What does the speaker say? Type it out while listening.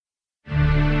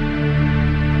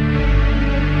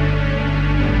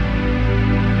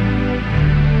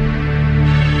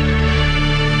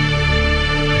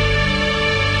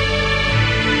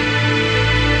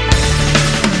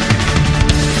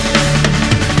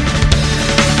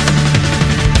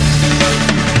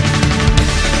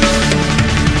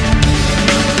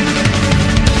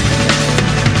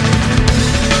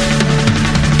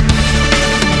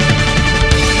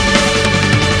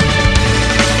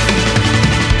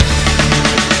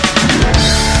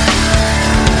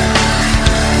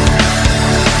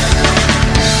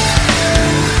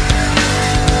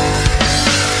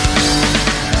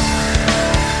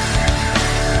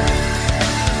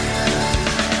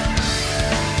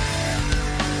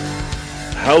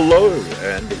Hello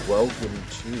and welcome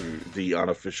to the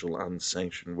unofficial,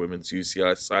 unsanctioned Women's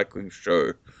UCI Cycling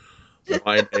Show.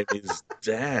 My name is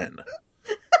Dan.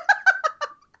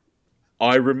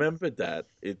 I remembered that.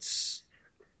 It's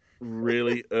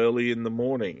really early in the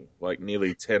morning, like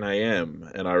nearly 10 a.m.,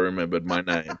 and I remembered my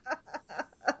name.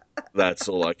 That's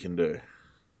all I can do.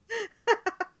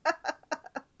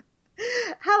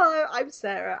 Hello, I'm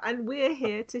Sarah, and we're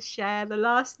here to share the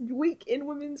last week in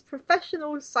women's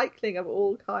professional cycling of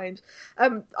all kinds.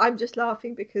 I'm just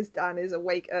laughing because Dan is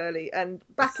awake early, and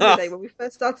back in the day when we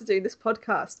first started doing this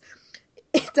podcast,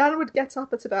 Dan would get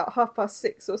up at about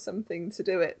 6:30 or something to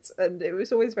do it, and it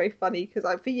was always very funny because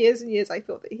for years and years I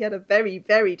thought that he had a very,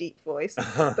 very deep voice,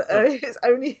 but it's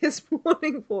only his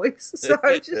morning voice. So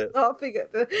I'm just laughing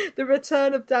at the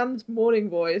return of Dan's morning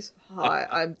voice. Hi,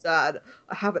 I'm Dan.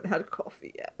 I haven't had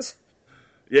coffee yet.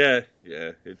 Yeah,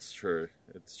 it's true.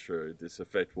 It's true. This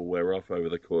effect will wear off over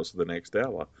the course of the next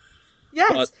hour. But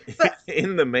Yes, but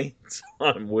in the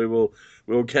meantime, we'll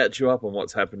catch you up on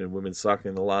what's happened in women's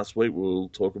cycling the last week. We'll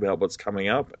talk about what's coming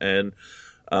up, and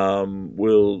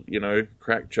we'll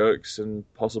crack jokes and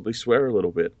possibly swear a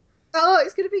little bit. oh,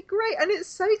 it's going to be great. And it's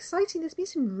so exciting. There's been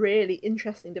some really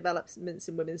interesting developments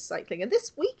in women's cycling. And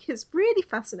this week is really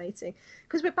fascinating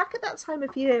because we're back at that time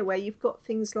of year where you've got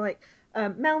things like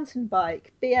mountain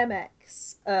bike,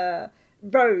 BMX,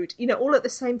 road, all at the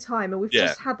same time. And we've Yeah,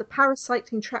 just had the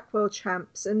paracycling track world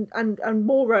champs and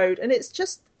more road. And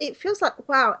it feels like,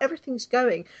 wow, everything's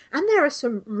going. And there are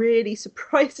some really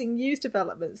surprising news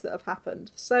developments that have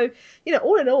happened. So,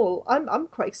 all in all, I'm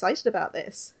quite excited about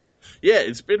this. yeah.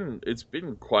 It's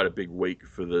been quite a big week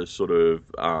for the sort of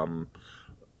I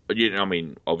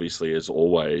mean, obviously as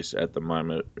always at the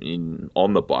moment in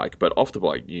on the bike, but off the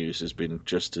bike news has been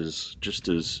just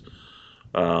as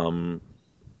um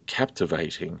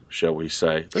captivating, shall we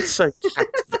say? Let's say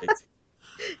captivating.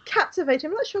 Captivating.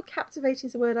 I'm not sure captivating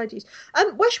is the word I'd use.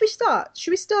 Where should we start?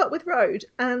 Should we start with road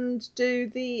and do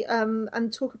the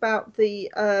and talk about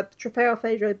the Trofeo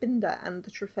Alfredo Binda and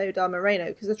the Trofeo da Moreno?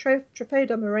 Because the Trofeo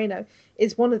da Moreno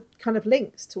is one of kind of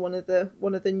links to one of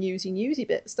the newsy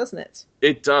bits, doesn't it?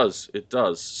 It does. It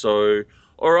does. So,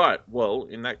 all right. Well,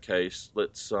 in that case,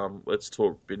 let's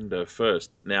talk Binder first.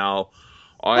 Now,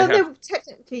 I Well, have. no,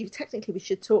 technically we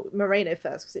should talk Moreno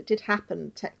first because it did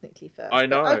happen technically I first. But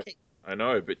know. okay. I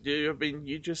know. But I mean,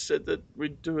 you just said that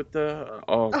we'd do it the.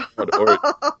 Oh God.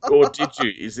 Or did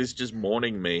you? Is this just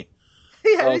mourning me?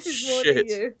 Yeah, Oh this is warning shit!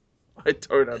 you. I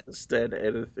don't understand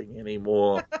anything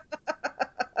anymore.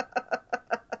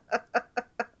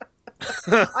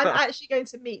 I'm actually going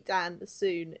to meet Dan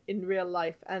soon in real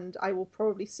life, and I will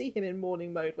probably see him in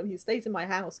morning mode when he stays in my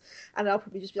house, and I'll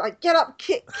probably just be like, "Get up,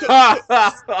 kick, come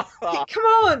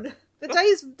on!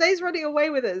 The day's running away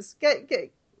with us.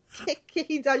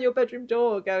 Kicking down your bedroom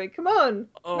door, going, come on,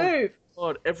 Oh move."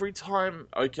 God! Every time.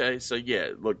 Okay, so yeah,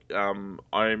 look, I'm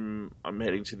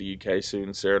heading to the UK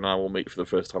soon. Sarah and I will meet for the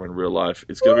first time in real life.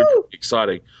 It's going to be Woo! pretty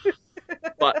exciting.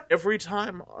 But every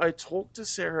time I talk to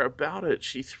Sarah about it,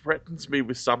 she threatens me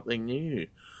with something new.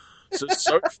 So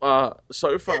far,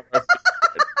 I've been threatened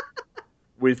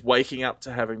with waking up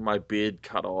to having my beard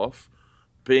cut off,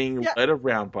 being Yeah, led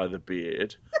around by the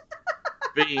beard,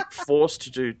 being forced to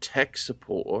do tech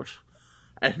support,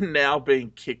 and now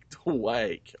being kicked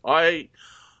awake. I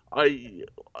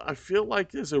I feel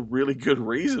like there's a really good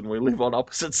reason we live on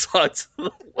opposite sides of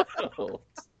the world.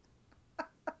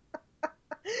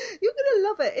 you're gonna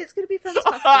love it. It's gonna be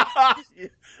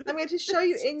fantastic. I'm going to show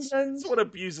you It's England. what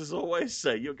abusers always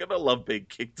say. You're gonna love being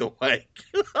kicked awake.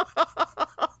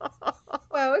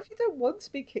 Well, if you don't want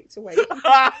to be kicked away, you can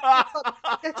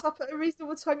get up at a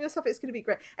reasonable time yourself. It's going to be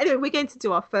great. Anyway, we're going to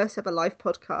do our first ever live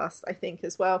podcast, I think,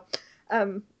 as well.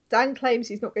 Dan claims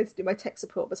he's not going to do my tech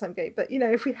support, but I'm going. But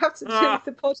if we have to do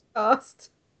the podcast,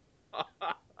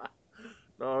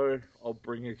 No, I'll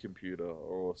bring a computer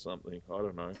or something. I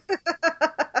don't know.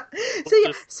 so yeah,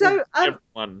 We'll so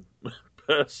everyone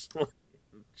personally.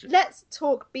 let's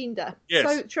talk Binder. So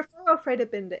Yes. Trofeo Alfredo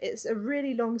Binder, it's a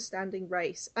really long-standing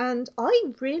race, and I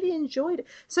really enjoyed it.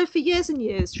 So for years and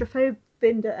years, Trofeo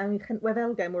Binder and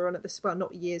Gent-Wevelgem were on at this. Well,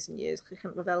 not years and years.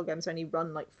 Gent-Wevelgem's only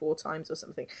run like 4 times or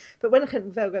something. But when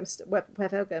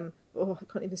Wevelgem, oh, I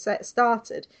can't even say it,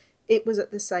 started, it was at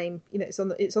the same. It's on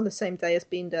the same day as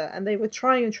Binder, and they were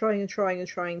trying and trying and trying and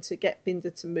trying to get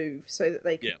Binder to move so that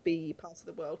they Yeah. could be part of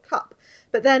the World Cup.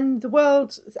 But then the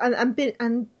world and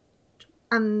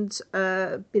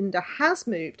Binder has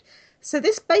moved. So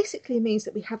this basically means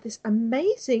that we have this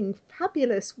amazing,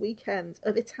 fabulous weekend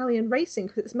of Italian racing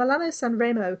because it's Milano San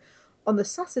Remo on the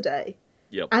Saturday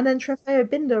Yep. and then Trofeo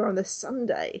Binder on the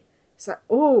Sunday. It's like,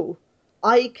 oh,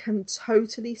 I can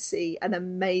totally see an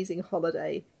amazing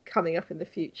holiday coming up in the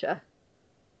future.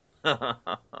 Wouldn't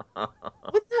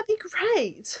that be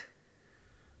great?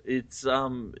 It's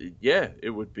yeah,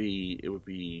 it would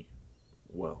be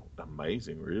well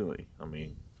amazing, really. I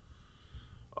mean,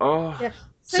 oh, Yeah.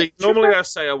 So see, normally I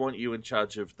say I want you in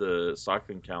charge of the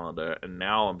cycling calendar, and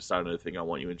now I'm starting to think I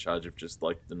want you in charge of just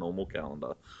like the normal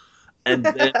calendar. And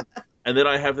then and then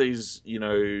I have these,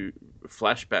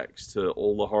 flashbacks to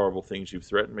all the horrible things you've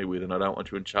threatened me with, and I don't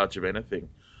want you in charge of anything.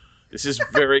 This is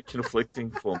very conflicting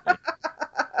for me.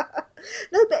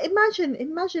 No, but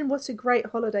imagine what a great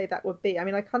holiday that would be. I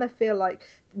mean, I kind of feel like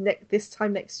this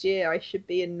time next year I should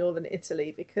be in northern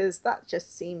Italy because that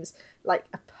just seems like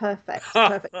a perfect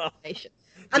combination.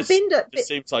 And just Binder, just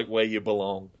seems like where you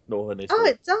belong, Northern oh, Italy.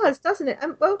 it does, doesn't it?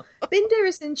 And well, Binder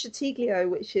is in Chitiglio,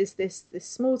 which is this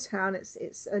small town.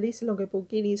 It's Elisa Longo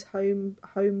Borghini's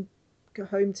hometown,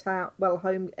 well,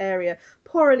 home area.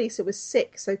 Poor Elisa was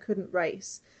sick, so couldn't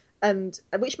race, and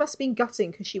which must have been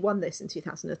gutting because she won this in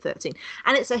 2013.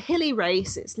 And it's a hilly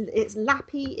race. It's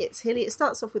lappy. It's hilly. It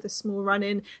starts off with a small run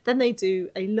in. Then they do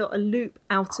a loop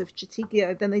out of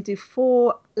Chitiglio. Then they do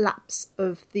 4 laps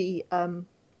of the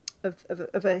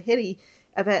of a hilly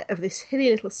of this hilly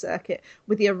little circuit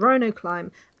with the Arono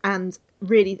climb and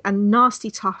really a nasty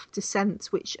tough descent,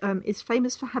 which is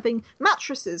famous for having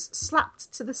mattresses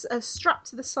strapped to the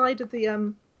side of the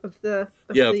Yeah, of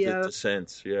the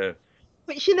descent. Yeah.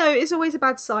 which is always a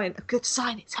bad sign. A good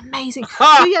sign. It's amazing. So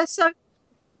Ha! yeah, so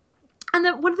and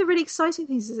then one of the really exciting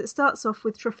things is it starts off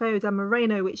with Trofeo da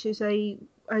Moreno, which is a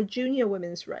junior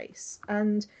women's race.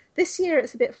 And this year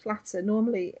it's a bit flatter.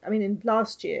 Normally, I mean, in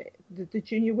last year, the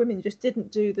junior women just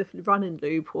didn't do the running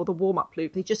loop or the warm up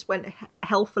loop. They just went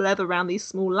hell for leather around these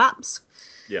small laps.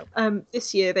 Yeah.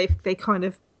 This year they kind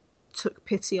of took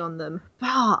pity on them.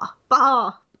 Bad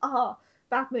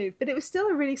move. But it was still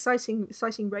a really exciting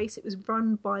race. It was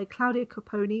run by Claudia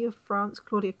Coponi of France,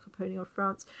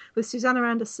 with Susanna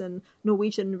Anderson,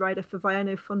 Norwegian rider for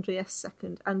Viano Fondriest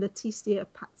second, and Letizia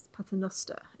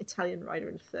Paternoster, Italian rider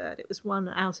in third. It was one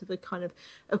out of a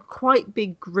quite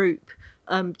big group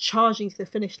charging to the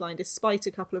finish line, despite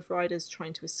a couple of riders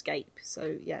trying to escape.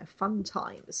 So yeah, fun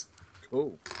times.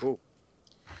 Cool.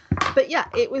 But yeah,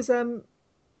 it was a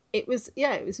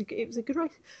good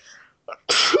race.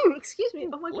 Excuse me.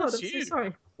 Oh my God, I'm so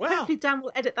sorry. Wow. Hopefully Dan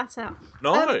will edit that out.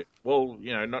 No. Well,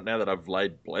 not now that I've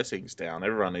laid blessings down.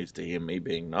 Everyone needs to hear me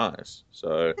being nice.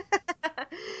 So.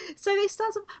 So they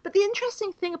started, but the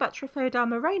interesting thing about Trofeo da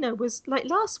Moreno was like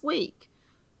last week,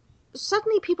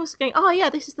 suddenly people were going, "Oh yeah,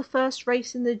 this is the first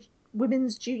race in the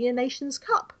Women's Junior Nations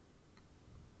Cup."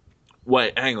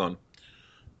 Wait, hang on.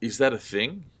 Is that a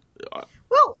thing?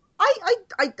 Well,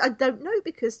 I don't know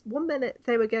because one minute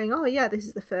they were going, oh yeah, this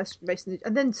is the first race,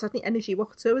 and then suddenly Energy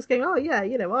Wakato was going, oh yeah,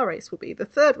 our race will be the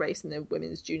third race in the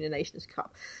Women's Junior Nations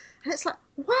Cup. And it's like,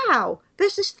 wow,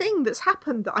 there's this thing that's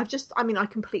happened that I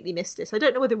completely missed it. I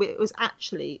don't know whether it was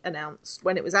actually announced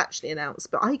when it was actually announced,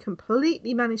 but I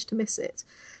completely managed to miss it.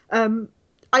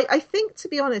 I think, to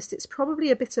be honest, it's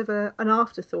probably a bit of an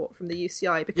afterthought from the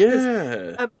UCI because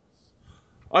Yeah.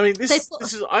 I mean, this is.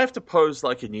 I have to pose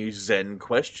like a new Zen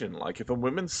question. Like, if a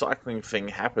women's cycling thing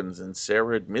happens and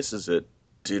Sarah misses it,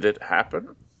 did it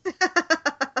happen? I mean,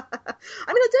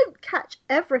 I don't catch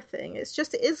everything. It's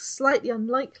just it is slightly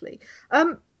unlikely.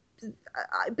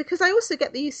 Because I also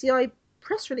get the UCI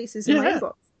press releases in my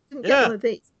inbox. I didn't get one of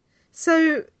these.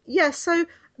 So yeah. So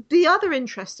the other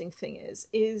interesting thing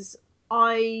is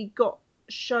I got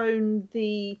shown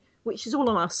which is all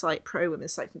on our site,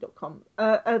 prowomencycling.com,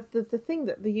 the thing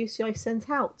that the UCI sent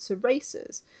out to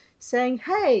racers saying,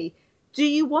 hey, do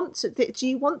you want to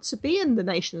be in the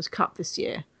Nations Cup this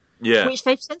year? Yeah. Which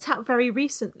they've sent out very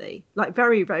recently, like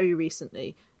very, very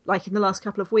recently, like in the last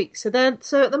couple of weeks. So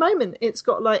at the moment, it's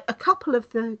got like a couple of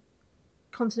the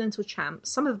continental champs,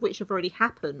 some of which have already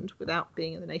happened without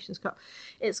being in the Nations Cup.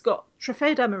 It's got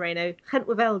Trofeo da Moreno,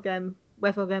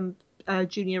 Gent-Wevelgem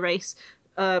junior race,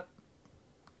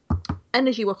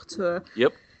 Energy Walker Tour,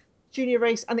 junior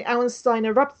race, and the Alan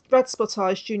Steiner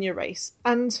Radsportage junior race.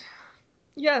 And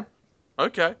yeah.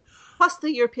 Okay. Plus the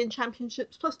European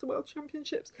Championships, plus the World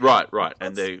Championships. Right.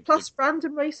 Plus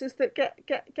random races that get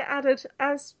added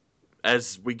as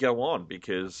we go on,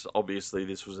 because obviously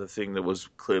this was a thing that was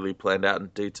clearly planned out in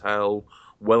detail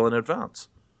well in advance.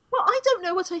 Well, I don't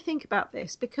know what I think about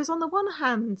this, because on the one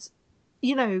hand,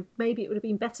 maybe it would have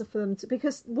been better for them to,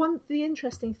 because the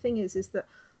interesting thing is that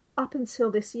up until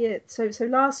this year, so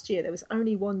last year there was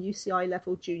only one UCI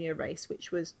level junior race, which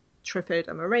was Trofeo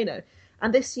da Moreno.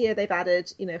 And this year they've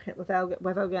added,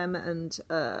 Wevelgem and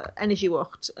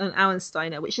Energiewacht and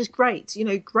Auensteiner, which is great.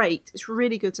 Great. It's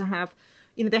really good to have.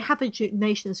 They have a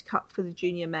Nations Cup for the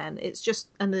junior men. It's just,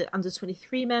 and the under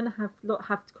 23 men have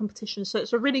competition, so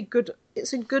it's a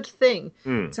good thing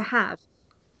Hmm. to have.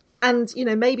 And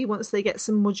maybe once they get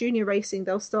some more junior racing,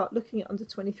 they'll start looking at under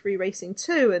 23 racing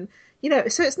too. And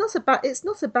so it's not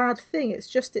a bad thing. It's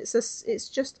just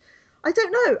I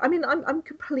don't know. I mean, I'm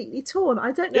completely torn.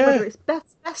 I don't know Yeah. whether it's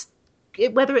best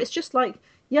whether it's just like,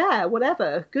 yeah,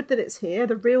 whatever, good that it's here.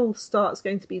 The real start's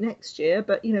going to be next year,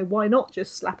 but why not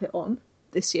just slap it on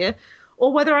this year?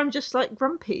 Or whether I'm just like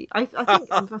grumpy. I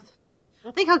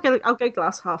think I'll go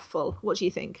glass half full. What do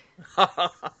you think?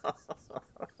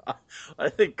 I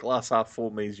think glass half full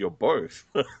means you're both.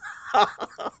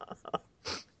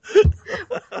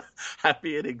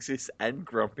 Happy it exists and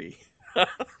grumpy.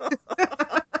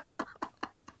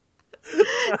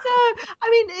 No, I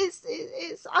mean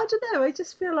it's I don't know. I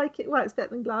just feel like it's better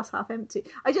than glass half empty.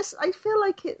 I feel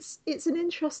like it's an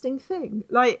interesting thing.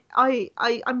 Like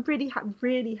I'm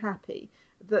really happy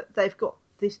that they've got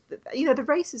this. The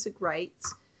races are great.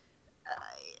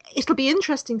 It'll be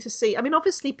interesting to see. I mean,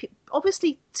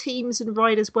 obviously teams and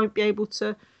riders won't be able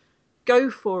to go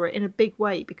for it in a big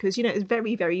way because it's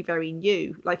very very very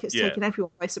new. Like it's Yeah. taken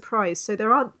everyone by surprise. So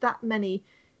there aren't that many.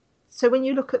 So when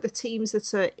you look at the teams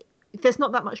that are, there's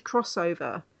not that much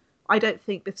crossover. I don't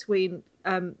think between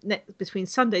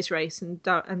Sunday's race and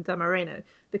Da Marino,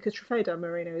 because Trofeo Da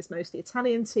Marino is mostly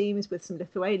Italian teams with some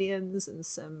Lithuanians and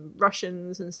some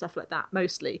Russians and stuff like that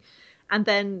mostly, and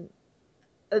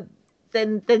uh,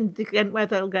 then the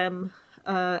Gent-Wevelgem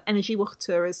Energy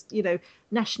Water is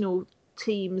national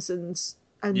teams and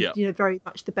Yeah. very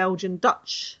much the Belgian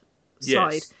Dutch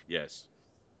side. Yes. Yes.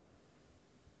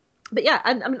 But yeah,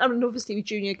 and I mean, obviously with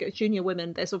junior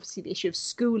women, there's obviously the issue of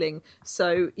schooling.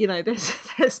 So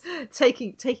there's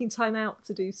taking time out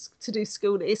to do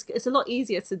school. It's a lot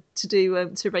easier to do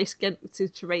to race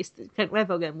to race the Gent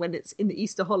Wevelgem when it's in the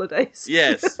Easter holidays.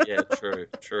 Yes. Yeah. True.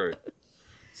 True.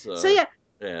 So So yeah,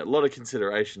 yeah, a lot of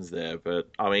considerations there, but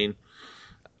I mean,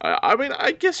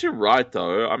 I guess you're right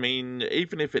though. I mean,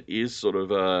 even if it is sort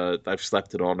of they've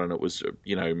slapped it on and it was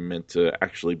meant to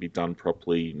actually be done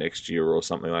properly next year or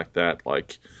something like that.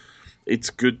 Like,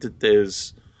 it's good that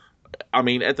there's. I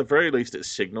mean, at the very least, it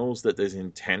signals that there's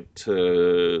intent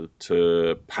to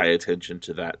pay attention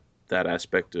to that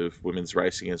aspect of women's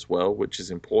racing as well, which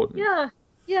is important. yeah,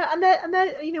 yeah, and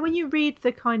they're when you read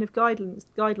the kind of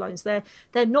guidelines,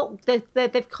 they're not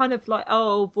they've kind of like,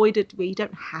 oh, avoided, where you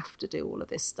don't have to do all of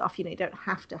this stuff. You don't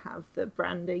have to have the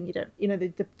branding. You don't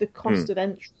the Hmm. cost of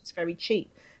entry is very cheap,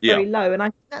 Yeah. very low, and I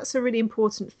think that's a really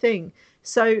important thing.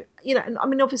 So and I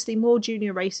mean, obviously, more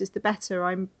junior races the better.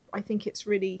 I think it's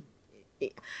really.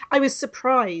 I was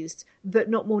surprised that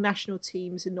not more national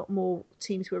teams and not more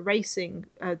teams were racing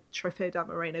Trofeo da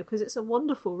Moreno, because it's a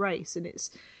wonderful race and it's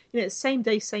same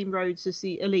day, same roads as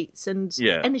the elites, and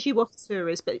Yeah. Energy Water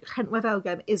is, but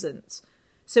Gent-Wevelgem isn't.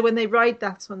 So when they ride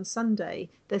that on Sunday,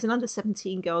 there's an under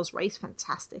 17 girls race,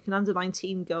 fantastic, an under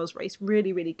 19 girls race,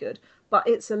 really really good, but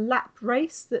it's a lap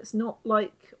race that's not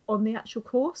like on the actual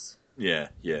course. Yeah.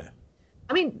 Yeah.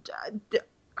 I mean,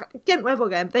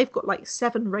 Gent-Wevelgem, they've got like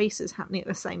 7 races happening at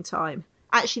the same time.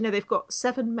 Actually, no, they've got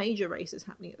 7 major races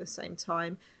happening at the same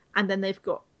time, and then they've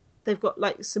got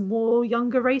like some more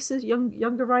younger races,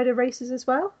 younger rider races as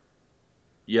well.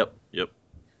 Yep. Yep.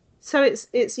 So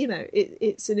it's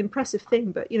an impressive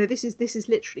thing, but this is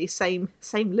literally same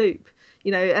loop,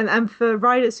 and for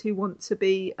riders who want to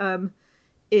be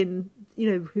in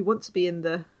who want to be in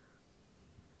the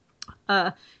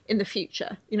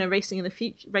future, racing in the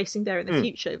future, racing there in the Hmm.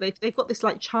 future. They've got this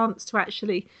like chance to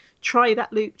actually try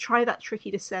that loop, try that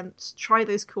tricky descent, try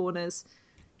those corners.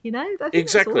 I think that's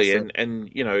Exactly, awesome. and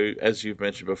as you've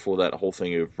mentioned before, that whole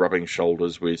thing of rubbing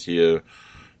shoulders with your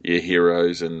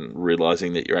heroes and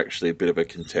realizing that you're actually a bit of a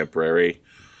contemporary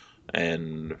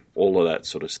and all of that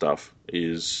sort of stuff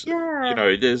is,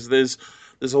 Yeah, there's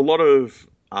a lot of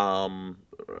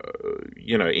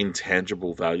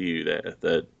intangible value there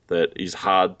that is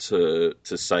hard to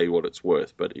say what it's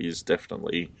worth, but is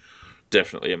definitely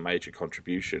a major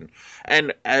contribution,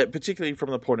 and particularly from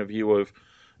the point of view of,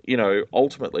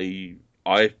 ultimately,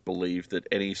 I believe that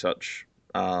any such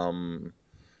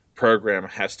program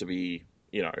has to be,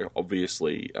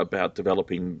 obviously about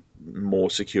developing more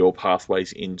secure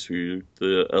pathways into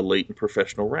the elite and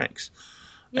professional ranks.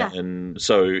 yeah, And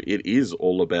so it is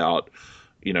all about,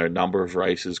 number of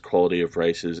races, quality of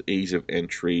races, ease of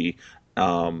entry,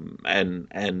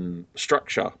 and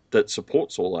structure that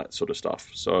supports all that sort of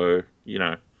stuff. So,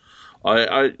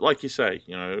 I like you say,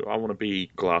 I want to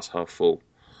be glass half full.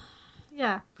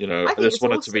 Yeah, I I think just it's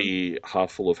want it to awesome. be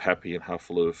half full of happy and half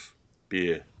full of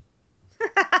beer.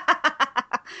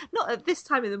 Not at this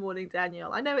time in the morning,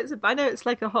 Daniel. I know it's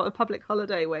like a public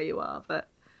holiday where you are, but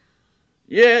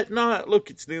Yeah, no, look,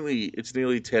 it's nearly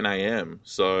 10 a.m.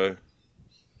 So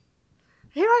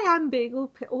here I am being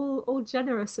all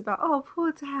generous about, oh,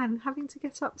 poor Dan having to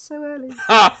get up so early.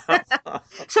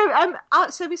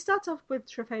 So we start off with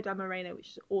Trofeo da Morena, which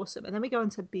is awesome, and then we go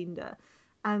into Binda,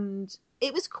 and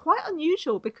it was quite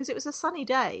unusual because it was a sunny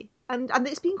day, and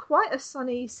it's been quite a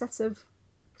sunny set of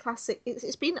classic.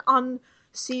 It's been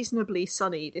unseasonably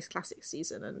sunny this classic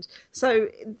season, and so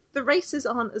the races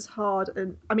aren't as hard.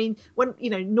 And I mean, when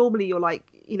normally you're like,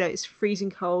 it's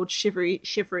freezing cold, shivery,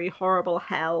 horrible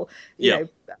hell, yeah,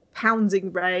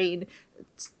 pounding rain,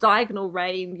 diagonal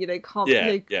rain, can't,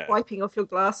 yeah, yeah, wiping off your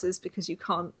glasses because you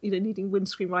can't, needing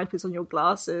windscreen wipers on your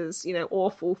glasses,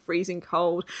 awful freezing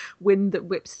cold, wind that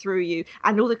whips through you,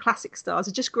 and all the classic stars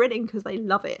are just grinning because they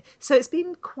love it. So it's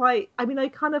been quite, I mean, I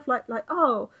kind of like,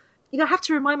 oh, I have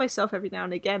to remind myself every now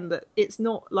and again that it's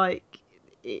not like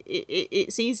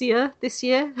it's easier this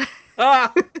year.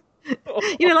 ah,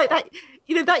 Like that.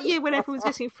 That year when everyone was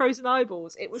getting frozen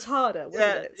eyeballs, it was harder,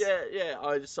 wasn't yeah, it? yeah,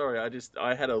 yeah. Sorry,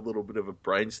 I had a little bit of a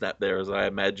brain snap there as I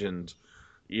imagined,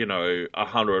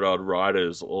 100 odd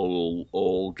riders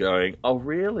all going, "Oh,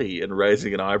 really?" and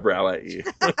raising an eyebrow at you.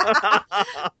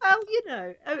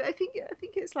 Well, I think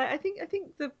it's like I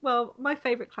think the well, my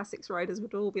favorite classics riders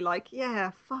would all be like,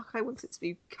 yeah, fuck, I want it to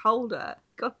be colder.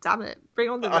 God damn it, bring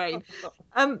on the rain.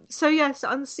 So yes,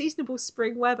 unseasonable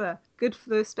spring weather, good for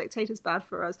the spectators, bad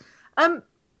for us. Um,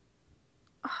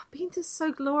 Pinter's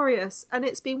so glorious, and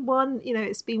it's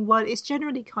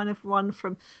generally kind of run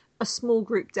from a small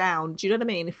group down. Do you know what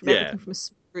I mean? From Yeah. everything from a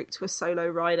small group to a solo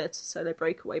rider to solo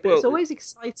breakaway, but it's Well, always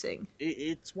exciting.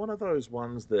 it's one of those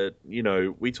ones that,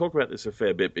 we talk about this a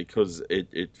fair bit because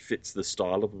it fits the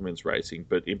style of women's racing,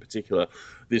 but in particular,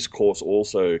 this course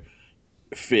also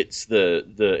fits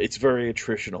it's very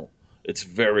attritional. It's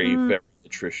very, Mm. very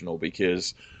attritional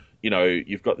because,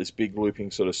 you've got this big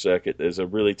looping sort of circuit. There's a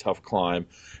really tough climb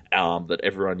that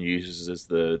everyone uses as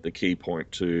the key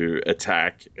point to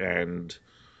attack, and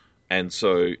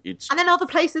so it's And then other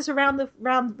places around the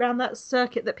round that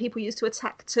circuit that people used to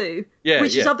attack too, yeah,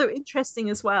 which is yeah. other interesting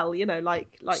as well. Like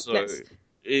So let's.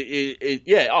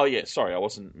 yeah. Oh, yeah. Sorry, I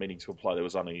wasn't meaning to imply there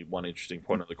was only one interesting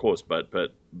point on the course, but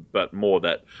more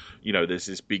that there's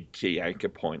this big key anchor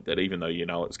point that even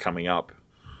though it's coming up,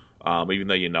 even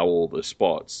though all the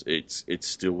spots, it's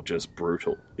still just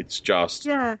brutal. It's just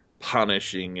Yeah,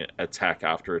 punishing attack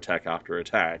after attack after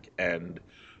attack, and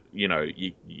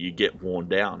you get worn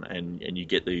down, and you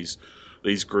get these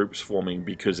groups forming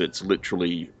because it's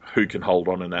literally who can hold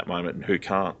on in that moment and who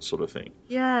can't, sort of thing.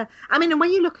 yeah. I mean, and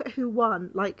when you look at who won,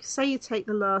 like say you take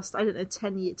the last, I don't know,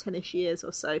 10-ish years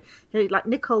or so, like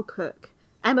Nicole Cook,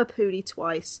 Emma Pooley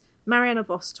twice, Mariana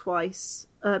Voss twice,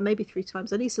 maybe three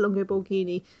times, Elisa Longo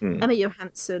Borghini, Hmm. Emma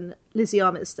Johansson, Lizzie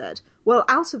Armitstead. Well,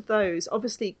 out of those,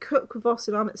 obviously Cook, Voss,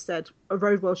 and Armitstead are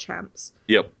road world champs.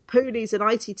 Yep. Pooley's an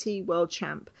ITT world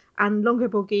champ, and Longo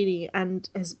Borghini and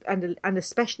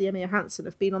especially Emma Johansson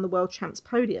have been on the world champs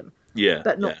podium, Yeah.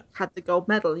 but not Yeah. had the gold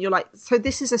medal. And you're like, so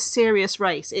this is a serious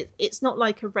race. It's not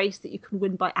like a race that you can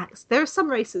win by accident. There are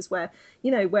some races where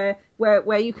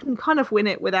where you can kind of win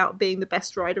it without being the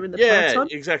best rider in the Yeah,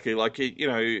 peloton. exactly. Like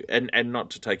and not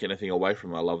to take anything away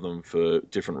from them, I love them for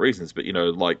different reasons. But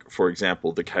like for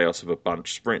example, the chaos of a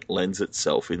bunch sprint lends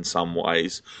itself in some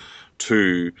ways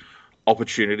to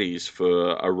opportunities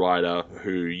for a rider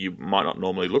who you might not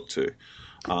normally look to.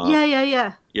 Um, Yeah, yeah,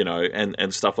 yeah.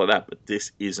 and stuff like that. But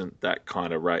this isn't that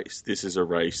kind of race. This is a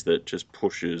race that just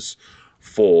pushes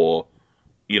for,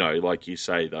 like you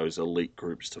say, those elite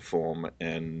groups to form,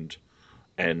 and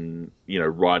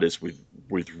riders with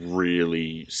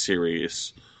really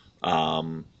serious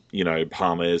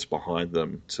palmares behind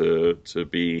them to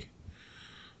be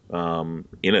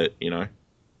in it.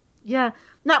 Yeah.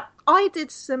 Now, I've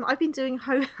been doing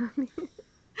home.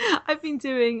 I've been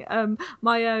doing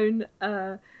my own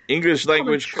English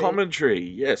language commentary commentary,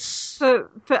 yes.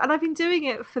 and I've been doing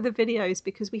it for the videos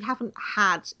because we haven't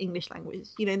had English language.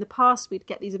 In the past we'd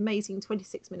get these amazing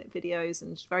 26-minute videos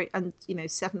and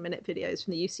 7-minute videos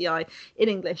from the UCI in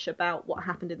English about what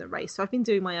happened in the race. So I've been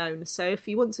doing my own. So if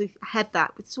you want to head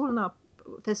that, it's all on our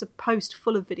there's a post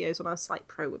full of videos on our site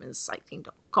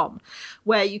prowomenscycling.com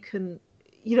where you can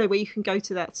go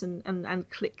to that and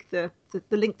click the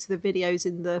link to the videos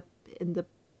in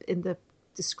the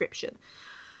description.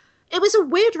 It was a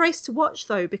weird race to watch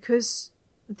though because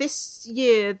this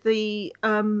year they've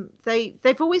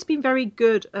always been very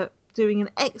good at doing an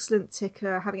excellent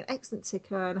ticker, having an excellent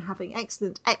ticker, and having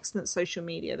excellent social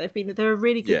media. They're a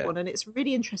really good Yeah. one, and it's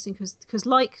really interesting because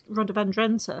like Ronde van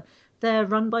Drenthe, they're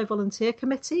run by volunteer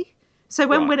committee. So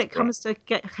when it Right. comes to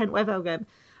get Gent Wevelgem,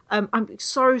 I'm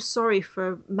so sorry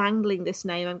for mangling this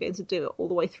name. I'm going to do it all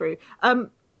the way through.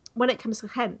 When it comes to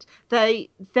Ghent,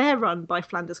 they're run by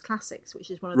Flanders Classics,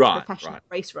 which is one of the Right. professional Right.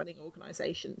 race running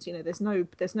organisations. You know, there's no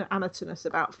amateurness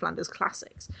about Flanders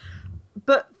Classics,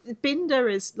 but Binder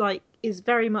is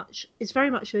very much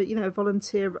a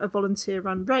volunteer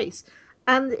run race,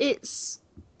 and it's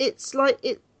like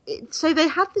it. So they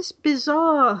had this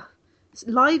bizarre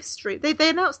live stream. They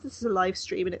announced this as a live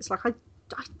stream, and it's like I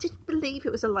didn't believe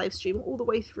it was a live stream all the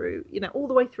way through. You know, all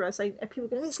the way through. I say people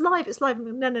go, it's live, it's live.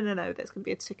 No, no, no, no. There's going to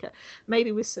be a ticker,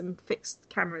 maybe with some fixed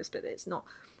cameras, but it's not.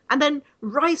 And then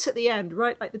right at the end,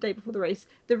 right like the day before the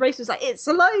race was like, it's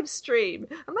a live stream.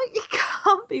 I'm like, it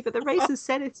can't be, but the race has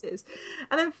said it is.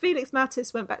 And then Felix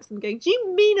Mattis went back to them going, do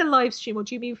you mean a live stream or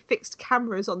do you mean fixed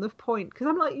cameras on the point? Because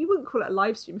I'm like, you wouldn't call it a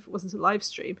live stream if it wasn't a live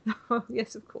stream.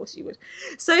 Yes, of course you would.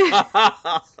 So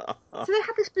so they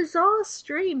had this bizarre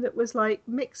stream that was like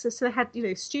mixers. So they had,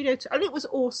 and it was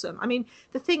awesome. I mean,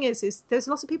 the thing is there's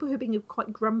lots of people who are being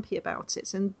quite grumpy about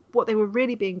it. And what they were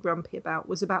really being grumpy about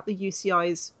was about the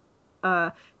UCI's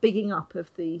bigging up of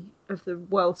the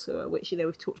World Tour, which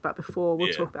we've talked about before.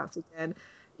 We'll talk about it again.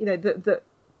 That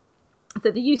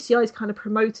the UCI's kind of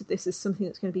promoted this as something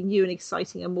that's going to be new and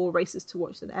exciting and more races to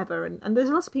watch than ever. And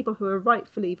there's lots of people who are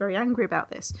rightfully very angry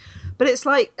about this. But it's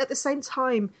like at the same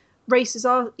time, races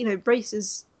are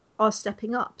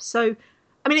stepping up. So,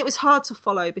 I mean, it was hard to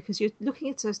follow because you're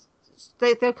looking at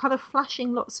they're kind of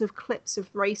flashing lots of clips of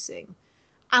racing.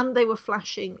 And they were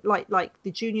flashing like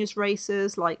the juniors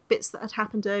races, like bits that had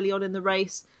happened early on in the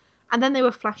race, and then they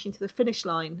were flashing to the finish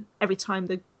line every time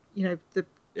the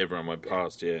everyone went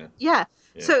past. Yeah. Yeah.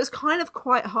 So it was kind of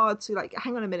quite hard to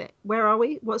hang on a minute, where are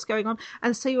we? What's going on?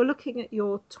 And so you're looking at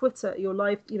your Twitter, your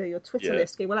live, your Twitter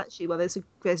list. Going, well,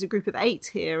 there's a group of 8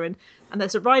 here, and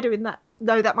there's a rider in that.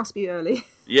 No, that must be early.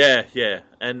 Yeah,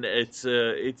 and it's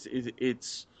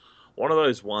one of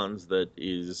those ones that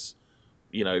is,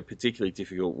 particularly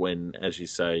difficult when, as you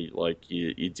say, like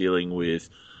you're dealing with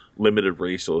limited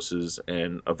resources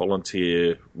and a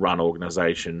volunteer-run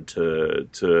organisation to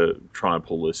try and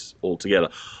pull this all together.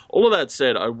 All of that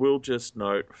said, I will just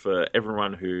note for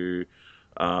everyone who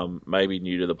may be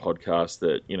new to the podcast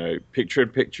that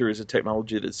picture-in-picture is a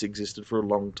technology that's existed for a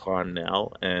long time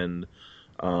now, and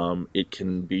it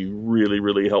can be really,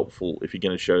 really helpful if you're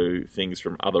going to show things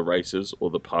from other races or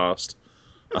the past.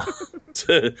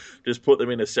 To just put them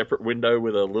in a separate window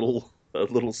with a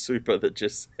little super that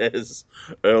just says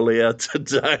earlier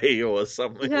today or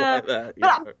something like that.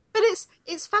 But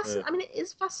it's fascinating. I mean, it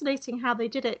is fascinating how they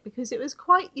did it because it was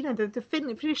quite the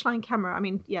finish line camera. I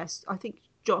mean, yes, I think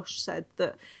Josh said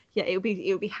that. Yeah, it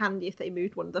would be handy if they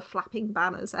moved one of the flapping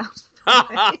banners out of the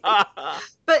way.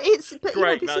 but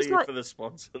great this value is like, for the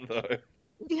sponsor though.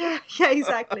 Yeah,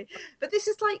 exactly. But this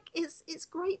is like it's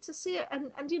great to see it,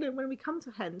 and when we come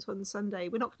to Ghent on Sunday,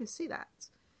 we're not going to see that.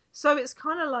 So it's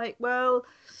kind of like, well,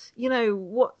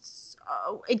 what's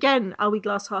again? Are we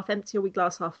glass half empty? Or are we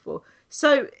glass half full?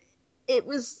 So it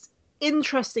was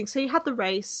interesting. So you had the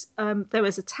race. There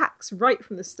was attacks right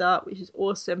from the start, which is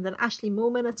awesome. Then Ashley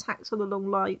Moolman attacked on the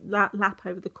long lap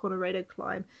over the Colorado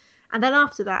climb. And then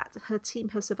after that, her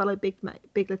fellow Bigler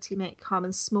teammate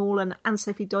Carmen Small and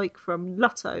Sophie Doik from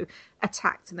Lotto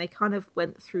attacked, and they kind of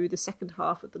went through the second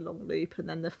half of the long loop and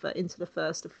then into the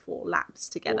first of 4 laps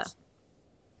together. Awesome.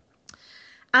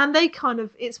 And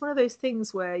it's one of those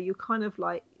things where you're kind of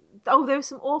like, oh, there were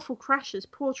some awful crashes.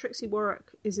 Poor Trixie Warwick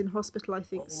is in hospital, I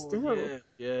think, still.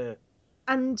 Yeah.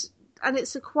 And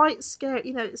it's quite scary,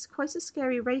 it's quite a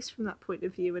scary race from that point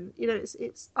of view. And,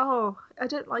 it's I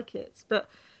don't like it. But,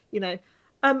 and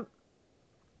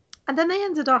then they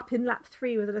ended up in lap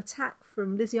 3 with an attack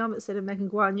from Lizzie Armitstead and Megan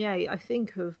Guarnier, I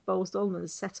think, of Boels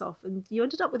Dolmans set off. And you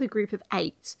ended up with a group of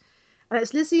 8. And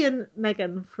it's Lizzie and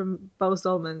Megan from Boels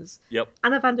Dolmans. Yep.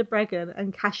 Anna van der Breggen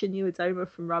and Kasia Nieuwedoma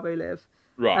from Raboliv.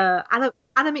 Right.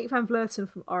 Annemiek van Vleuten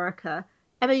from Orica.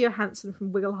 Emma Johansson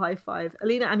from Wiggle High Five.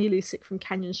 Alina Anielewsik from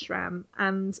Canyon Stram.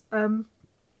 And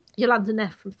Jolanda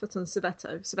Neff from Futon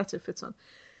Soweto Futon.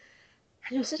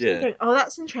 And you're sitting there going, oh,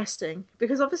 that's interesting.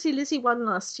 Because obviously Lizzie won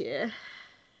last year.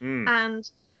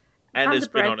 And has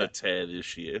been on a tear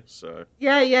this year. So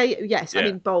yes. I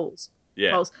mean, Boels.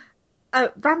 Yeah. Boels.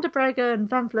 Van der Breggen,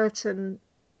 Van Vleuten.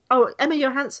 Oh, Emma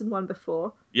Johansson won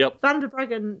before. Yep. Van der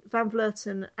Breggen, Van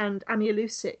Vleuten, and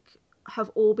Anielewsik have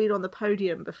all been on the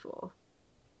podium before.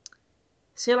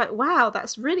 So you're like, wow,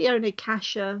 that's really only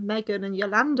Kasha, Megan, and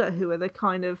Yolanda who are the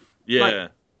kind of like Yeah.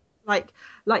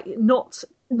 like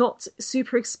not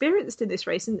super experienced in this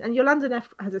race. And Yolanda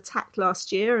Neff had attacked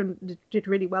last year and did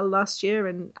really well last year,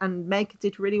 and Meg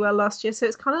did really well last year. So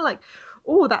it's kind of like,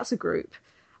 oh, that's a group.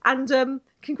 And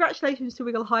congratulations to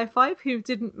Wiggle High Five, who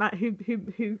didn't Got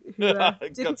didn't miss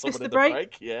someone the in the break.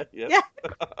 break. Yeah, yeah. Yeah,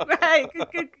 right,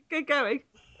 good going.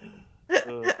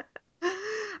 Uh,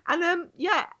 And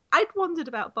yeah, I'd wondered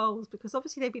about bowls because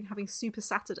obviously they've been having Super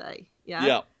Saturday. Yeah,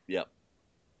 yeah, yeah.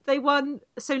 they won.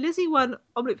 So Lizzie won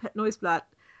Omelette Pet Noiseblatt,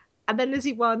 and then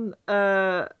Lizzie won.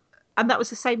 And that was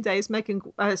the same day as Megan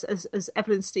as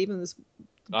Evelyn Stevens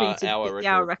Hour beat the hour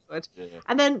record. record. Yeah.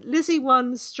 And then Lizzie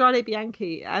won Strade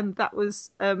Bianchi, and that was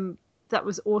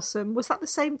awesome. Was that the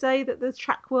same day that the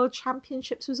Track World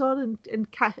Championships was on,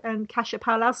 and Kasia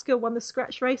Pawlowska won the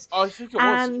scratch race? I think it was.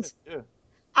 And Yeah.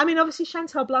 I mean, obviously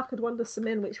Chantal Black had won the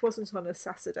Samin, which wasn't on a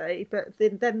Saturday, but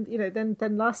then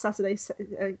last Saturday,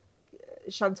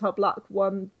 Chantal Black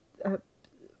won. Uh,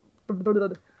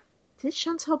 did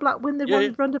Chantal Black win the Yeah, yeah.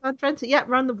 Ronda van Drenthe? Yeah,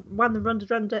 won the Ronda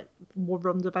van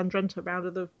Drenthe round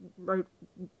of the road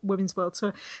women's world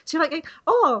tour. So you're like, going,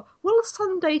 oh, will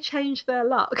Sunday change their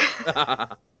luck?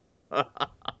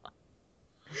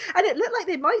 And it looked like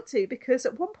they might do because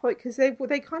at one point, because they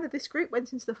kind of this group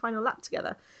went into the final lap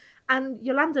together, and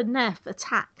Yolanda Neff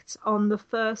attacked on the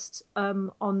first I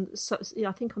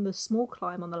think on the small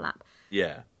climb on the lap,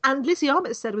 Yeah. and Lizzie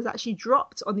Armitstead was actually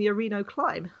dropped on the Areno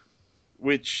climb.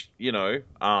 Which,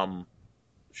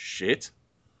 shit.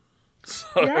 So,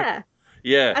 Yeah,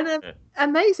 yeah. and Yeah.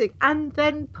 amazing, and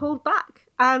then pulled back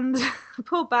and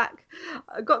pulled back,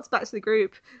 got back to the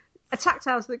group, attacked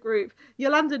out of the group.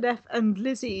 Yolanda Neff and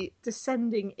Lizzie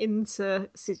descending into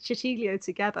Chitiglio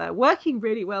together, working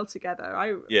really well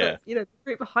together. Yeah. But the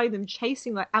group behind them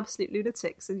chasing like absolute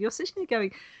lunatics, and you're sitting there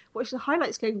going, watching the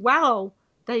highlights, going, "Wow,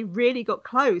 they really got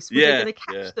close. Were they Yeah. going to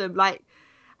catch Yeah. them?" Like,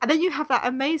 and then you have that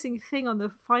amazing thing on the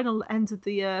final end of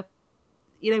the,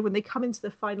 when they come into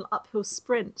the final uphill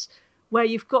sprint, where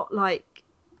you've got like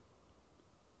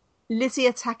Lizzie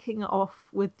attacking off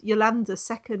with Yolanda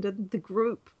second and the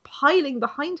group piling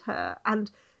behind her and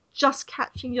just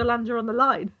catching Yolanda on the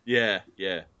line. Yeah.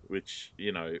 Yeah. Which,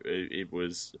 it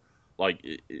was like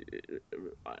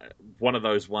one of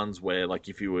those ones where, like,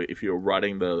 if you were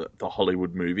writing the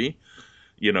Hollywood movie,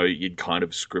 you'd kind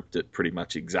of script it pretty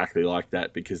much exactly like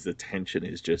that because the tension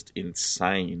is just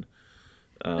insane.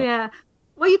 Yeah.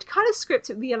 Well, you'd kind of script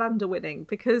it with Yolanda winning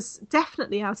because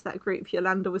definitely out of that group,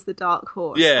 Yolanda was the dark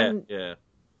horse. Yeah, And yeah,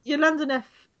 Yolanda Neff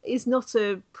is not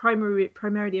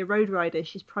primarily a road rider.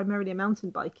 She's primarily a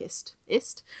mountain bikeist,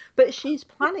 but she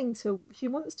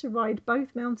wants to ride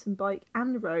both mountain bike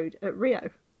and road at Rio.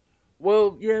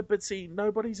 well, yeah, but see,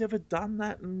 nobody's ever done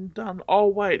that and done. Oh,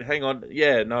 wait, hang on.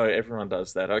 Yeah, no, everyone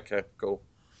does that. Okay, cool.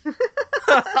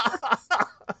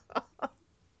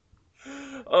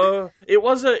 It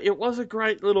was a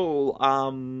great little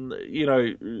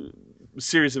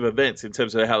series of events in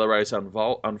terms of how the race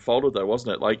unfolded, though,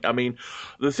 wasn't it? Like, I mean,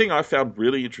 the thing I found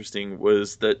really interesting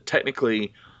was that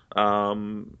technically,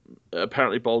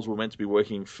 apparently, Bowles were meant to be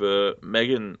working for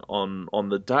Megan on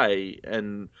the day,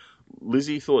 and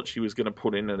Lizzie thought she was going to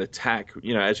put in an attack.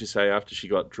 As you say, after she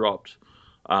got dropped.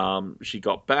 She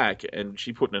got back and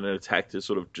she put in an attack to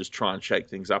sort of just try and shake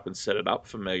things up and set it up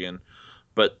for Megan,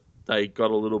 but they got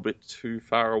a little bit too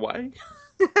far away.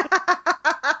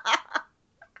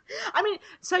 I mean,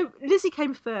 so Lizzie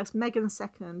came first, Megan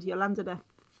second, Yolanda Neff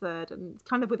third, and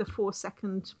kind of with a 4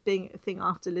 second being a thing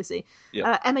after Lizzie.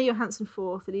 Yeah, Emma Johansson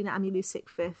fourth, Alina Amulisik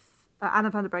fifth, Anna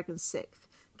van der Breggen sixth,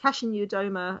 Kasia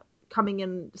Udoma coming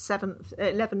in seventh,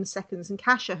 11 seconds, and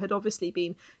Kasia had obviously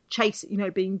been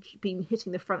been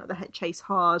hitting the front of the chase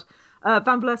hard.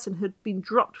 Van Vleuten had been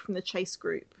dropped from the chase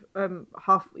group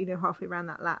halfway around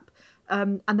that lap.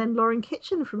 And then Lauren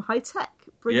Kitchen from High Tech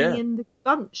bringing yeah, in the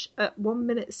bunch at 1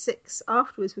 minute 6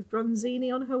 afterwards with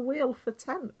Bronzini on her wheel for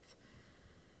 10th.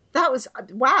 That was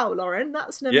wow, Lauren.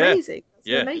 That's an yeah, amazing,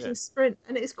 yeah, yeah. sprint,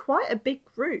 and it's quite a big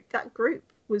group. That group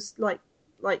was like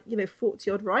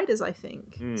 40 odd riders, I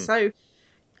think. Mm, So,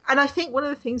 and I think one of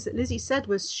the things that Lizzie said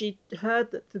was she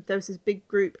heard that there was this big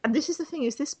group, and this is the thing: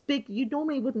 is this big? You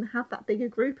normally wouldn't have that big a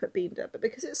group at Beander, but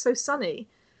because it's so sunny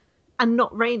and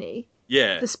not rainy,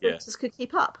 yeah, the yeah, sprinters could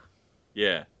keep up.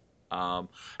 yeah. And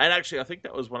actually, I think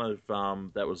that was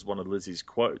one of Lizzie's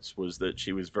quotes was that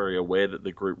she was very aware that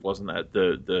the group wasn't at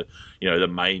the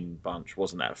main bunch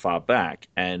wasn't that far back,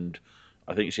 and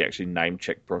I think she actually name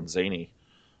checked Bronzini.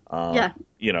 Yeah.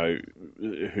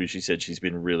 Who she said she's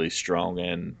been really strong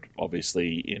and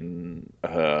obviously in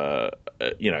her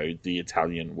the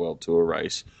Italian World Tour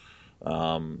race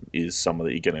is someone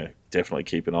that you're going to definitely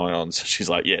keep an eye on. So she's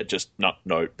like, yeah, just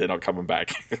no, they're not coming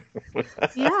back.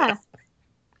 Yeah.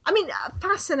 I mean,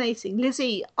 fascinating.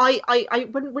 Lizzie,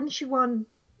 when she won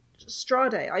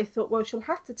Strade, I thought, well, she'll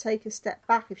have to take a step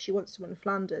back if she wants to win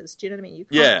Flanders. Do you know what I mean? You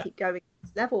can't Yeah, keep going at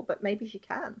this level, but maybe she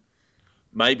can.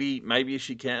 maybe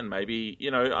she can. Maybe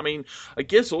I mean, I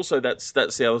guess also that's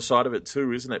the other side of it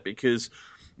too, isn't it? Because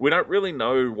we don't really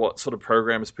know what sort of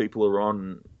programs people are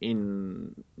on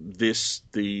in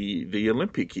the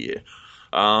Olympic year.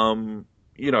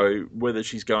 Whether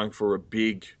she's going for a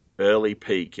big early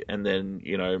peak and then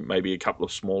maybe a couple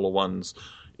of smaller ones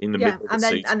in the Yeah, middle of the and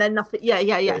then season. nothing.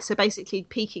 Yeah. So basically,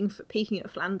 peaking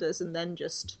at Flanders, and then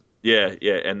just Yeah,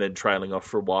 and then trailing off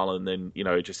for a while, and then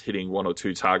just hitting one or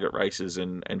two target races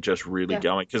and just really yeah,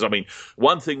 going. Because I mean,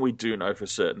 one thing we do know for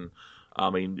certain, I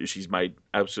mean, she's made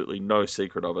absolutely no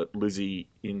secret of it. Lizzie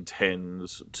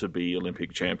intends to be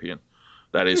Olympic champion.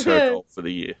 That is her goal for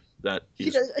the year. That she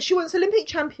is, does. She wants Olympic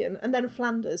champion, and then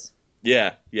Flanders.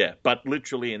 yeah, but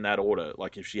literally in that order.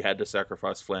 Like if she had to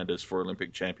sacrifice Flanders for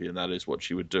Olympic champion, that is what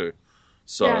she would do.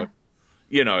 So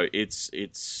Yeah, it's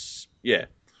yeah.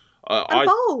 and I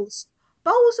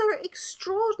Bowls are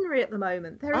extraordinary at the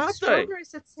moment. They're aren't they? extraordinary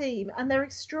as a team, and they're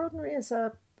extraordinary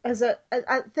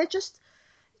they're just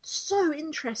so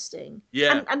interesting.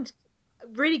 Yeah. And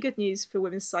really good news for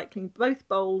women's cycling. Both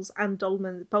Bowles and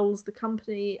Dolman, Bowles the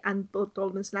company, and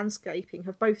Dolman's Landscaping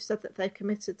have both said that they're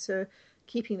committed to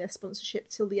keeping their sponsorship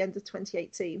till the end of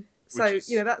 2018. Which So is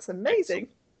that's amazing.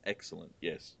 excellent. Excellent,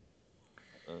 yes.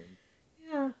 Um,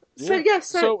 Yeah. So yeah. yeah.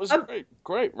 So it was a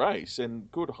great race and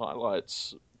good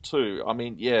highlights too. I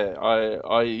mean, yeah,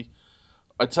 I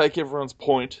take everyone's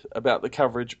point about the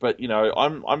coverage, but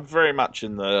I'm very much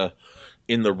in the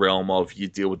realm of you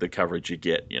deal with the coverage you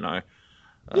get. Uh,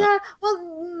 Yeah,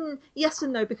 well, yes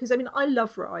and no, because I mean, I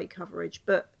love Rai coverage,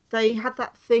 but they had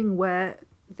that thing where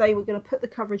they were going to put the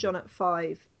coverage on at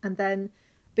 5, and then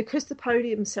because the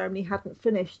podium ceremony hadn't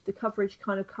finished, the coverage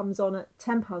kind of comes on at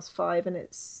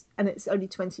 5:10, and it's only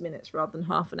 20 minutes rather than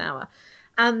half an hour,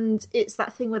 and it's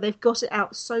that thing where they've got it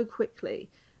out so quickly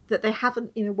that they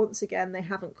haven't, once again, they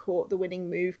haven't caught the winning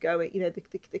move going,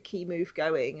 the key move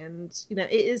going, and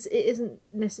it isn't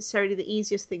necessarily the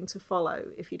easiest thing to follow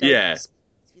yeah.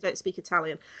 if you don't speak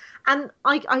Italian, and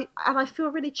I feel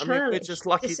really I mean, we're churlish just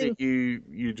lucky dissing. that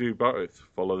you do both,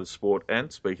 follow the sport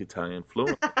and speak Italian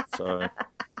fluently. So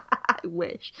I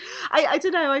wish. I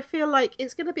don't know. I feel like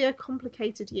it's going to be a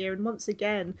complicated year, and once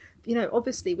again,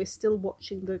 obviously we're still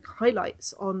watching the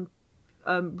highlights on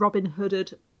Robin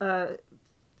Hooded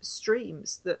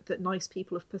streams that nice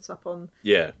people have put up on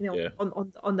yeah, yeah,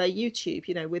 on their YouTube,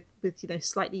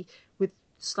 with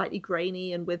slightly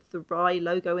grainy and with the Rye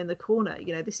logo in the corner.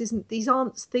 These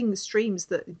aren't streams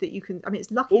that you can. I mean,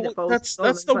 it's lucky well, that Bowles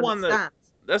that's the one that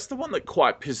understand.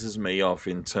 quite pisses me off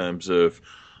in terms of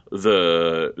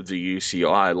the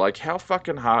UCI. Like, how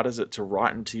fucking hard is it to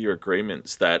write into your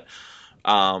agreements that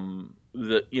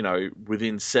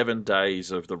within 7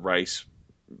 days of the race,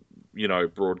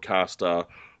 broadcaster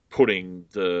putting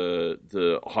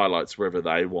the highlights wherever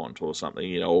they want or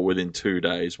something, or within 2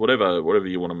 days, whatever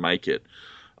you want to make it,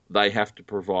 they have to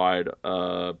provide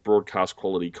a broadcast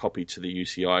quality copy to the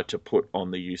UCI to put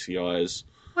on the UCI's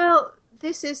Well,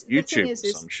 this is the thing YouTube or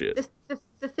is some shit.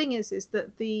 the thing is that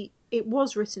it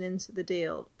was written into the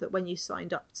deal that when you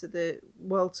signed up to the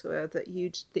World Tour that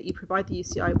you provide the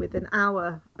UCI with an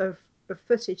hour of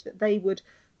footage that they would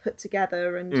put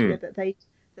together, and Mm,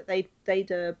 they'd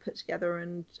put together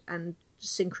and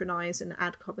synchronize and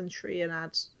add commentary and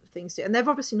add things to, and they're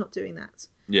obviously not doing that.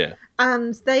 yeah,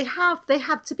 And they had,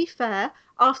 to be fair,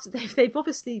 after they've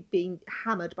obviously been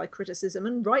hammered by criticism,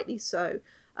 and rightly so,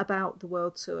 about the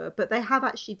World Tour, but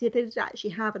did actually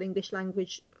have an English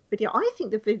language video. I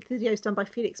think the video is done by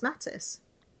Felix Mattis.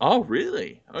 oh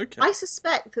really? Okay, I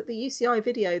suspect that the UCI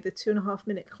video, the 2.5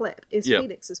 minute clip, is yeah,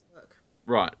 Felix's work.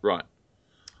 right,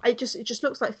 It just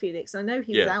looks like Felix. I know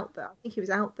he was yeah, out there. I think he was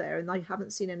out there, and I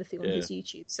haven't seen anything on yeah. his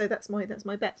YouTube. So that's my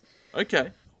bet.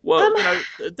 Okay. Well, Um,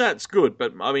 that's good,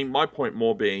 but I mean, my point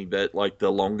more being that like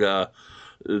the longer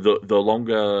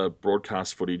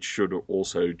broadcast footage should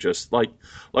also just like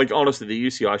honestly, the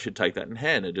UCI should take that in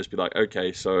hand and just be like,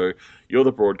 okay, so you're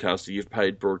the broadcaster, you've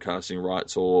paid broadcasting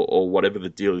rights or whatever the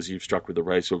deal is you've struck with the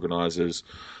race organisers.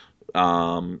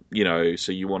 So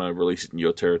you want to release it in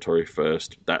your territory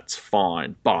first. That's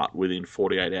fine, but within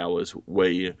 48 hours,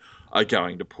 we are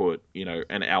going to put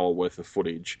an hour worth of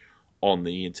footage on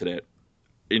the internet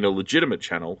in a legitimate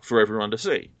channel for everyone to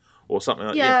see. or something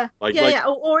like Yeah, yeah, like yeah,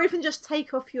 or even just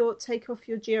take off your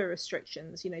geo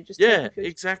restrictions. Just take yeah, off your geo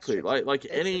exactly. Like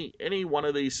restrictions. any one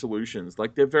of these solutions,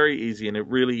 like they're very easy, and it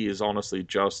really is honestly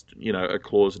just a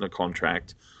clause in a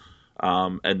contract,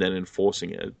 and then enforcing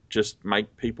it. Just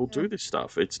make people Yeah. do this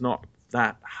stuff. It's not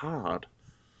that hard.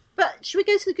 But should we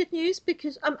go to the good news?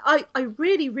 Because I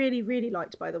really, really, really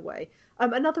liked, by the way,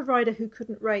 another rider who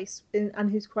couldn't race and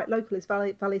who's quite local is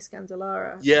Valley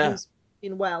Scandalara, Yeah, who's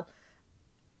been well,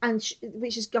 and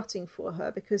which is gutting for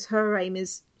her because her aim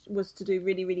was to do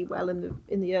really, really well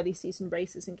in the early season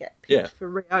races and get yeah, picked for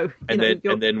Rio. and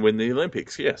then win the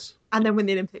Olympics. Yes, And then win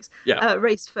the Olympics. yeah,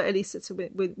 Race for Elisa to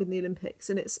win the Olympics,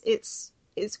 and it's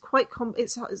quite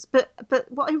but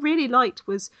what I really liked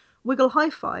was Wiggle High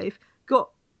Five got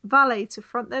Valet to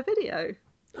front their video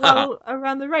well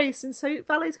around the race, and so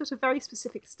Valet's got a very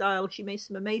specific style. She made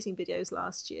some amazing videos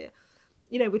last year,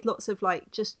 with lots of like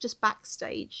just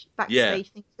backstage yeah.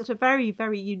 things. Got a very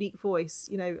very unique voice,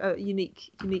 a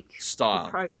unique Style.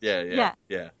 approach. Yeah, yeah, Yeah,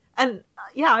 yeah. and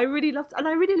yeah, I really loved, and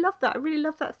I really loved that. I really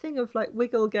loved that thing of like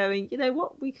Wiggle going, you know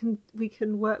what, we can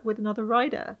work with another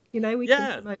rider. We can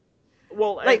Yeah. promote.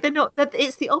 Well, Like they're not. That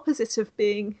it's the opposite of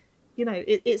being.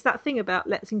 It's that thing about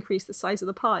let's increase the size of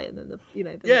the pie, and then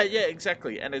yeah, yeah,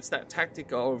 exactly. And it's that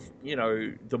tactic of,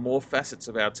 the more facets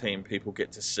of our team people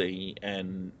get to see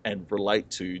and relate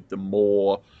to, the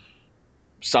more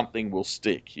something will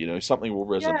stick, something will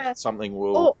resonate, yeah, something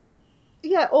will or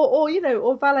yeah,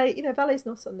 or Valet. Valet's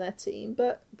not on their team,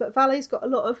 but Valet's got a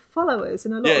lot of followers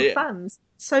and a lot Yeah, of yeah. fans.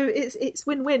 So it's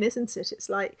win-win, isn't it? It's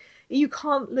like you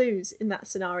can't lose in that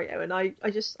scenario, and I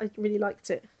really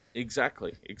liked it.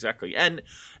 Exactly, exactly. And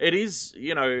it is,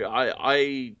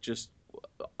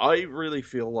 I really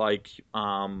feel like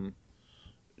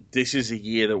this is a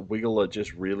year that Wiggle are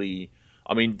just really.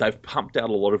 I mean, they've pumped out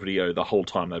a lot of video the whole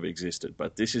time they've existed,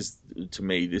 but this is, to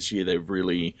me, this year they've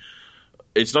really.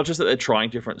 It's not just that they're trying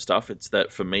different stuff; it's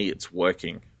that for me, it's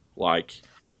working. Like,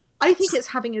 I think it's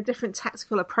having a different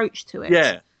tactical approach to it.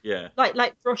 yeah, yeah,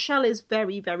 Like Rochelle is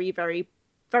very, very, very,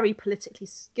 very politically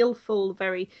skillful,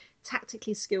 very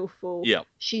tactically skillful. yeah,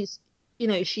 She's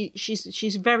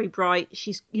she's very bright.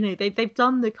 She's they've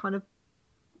done the kind of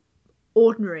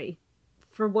ordinary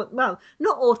for what, well,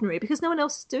 not ordinary because no one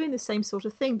else is doing the same sort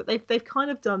of thing, but they've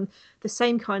kind of done the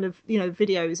same kind of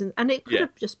videos, and it could yeah,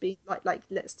 have just been like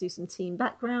let's do some team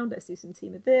background, let's do some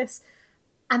team of this.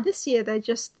 And this year they're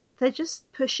just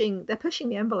pushing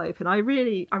the envelope, and I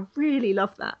really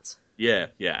love that. yeah,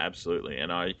 yeah, absolutely.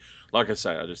 And like I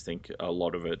say, I just think a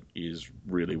lot of it is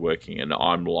really working, and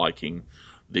I'm liking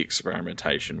the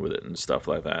experimentation with it and stuff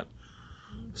like that.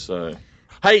 So,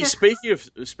 hey, Yeah,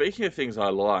 speaking of things I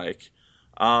like,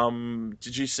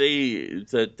 did you see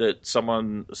that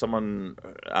someone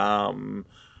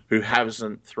who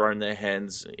hasn't thrown their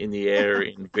hands in the air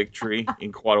in victory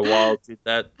in quite a while did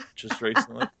that just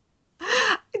recently?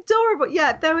 adorable.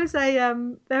 Yeah, there was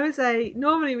a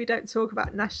normally we don't talk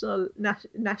about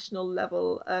national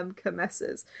level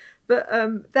kermesses, but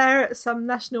there are some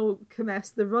national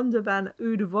kermesse, the Ronde van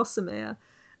Oude-Vossemeer,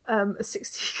 a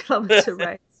 60-kilometer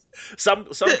race. Some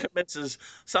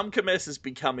commerces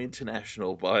become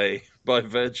international by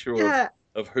virtue Yeah,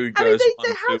 of who I mean, goes they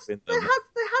on had to in they them. had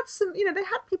they had some, they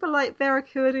had people like Vera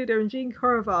Kudida and Jean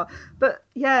Korovar, but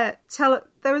yeah,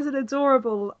 there was an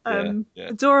Yeah, yeah.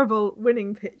 adorable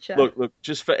winning picture. Look.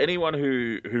 Just for anyone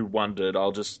who wondered,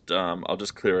 I'll just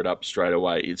clear it up straight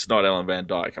away. It's not Ellen Van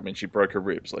Dyke. I mean, she broke her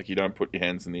ribs. Like, you don't put your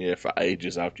hands in the air for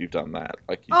ages after you've done that.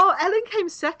 Like, Oh, Ellen came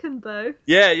second though.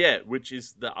 yeah, yeah. Which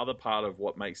is the other part of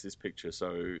what makes this picture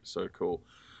so cool.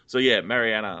 So yeah,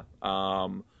 Mariana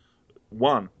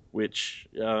won. Which,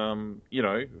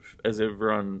 as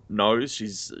everyone knows,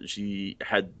 she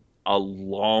had a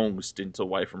long stint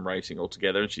away from racing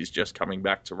altogether, and she's just coming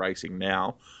back to racing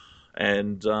now.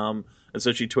 And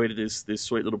so she tweeted this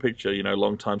sweet little picture.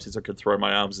 Long time since I could throw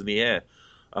my arms in the air.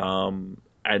 And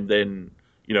then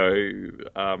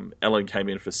Ellen came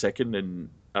in for second,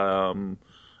 and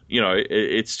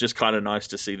it's just kind of nice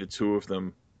to see the two of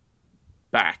them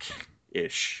back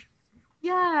ish.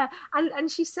 Yeah,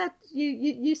 and she said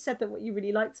you said that what you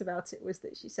really liked about it was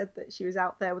that she said that she was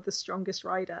out there with the strongest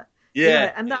rider.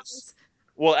 Yeah, And that yes. was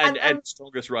Well, and and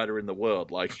strongest rider in the world,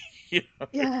 like you know,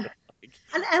 yeah. like,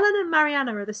 And Ellen and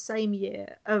Mariana are the same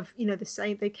year of, the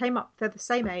same, they're the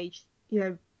same age,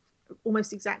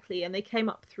 almost exactly. And they came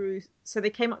up through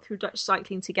Dutch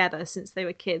cycling together since they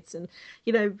were kids. And,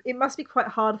 it must be quite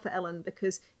hard for Ellen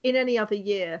because in any other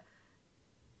year,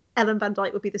 Ellen Van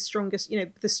Dyke would be the strongest, the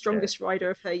yeah, strongest rider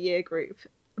of her year group.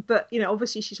 But,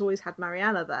 obviously she's always had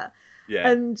Mariana there. yeah,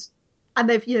 And and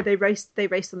they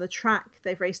raced on the track,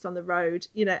 they've raced on the road,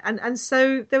 and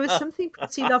so there was something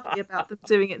pretty lovely about them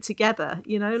doing it together,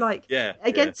 like Yeah, yeah.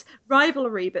 against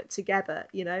rivalry but together,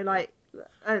 like so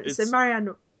It's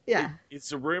Marianne, yeah.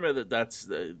 it's a rumor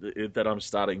that I'm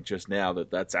starting just now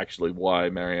that's actually why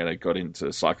Mariana got into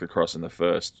cyclocross in the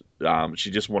first.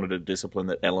 She just wanted a discipline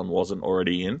that Ellen wasn't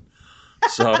already in.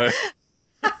 So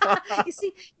you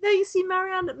see, no, you see,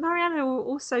 Mariana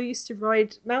also used to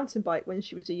ride mountain bike when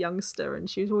she was a youngster, and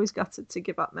she was always gutted to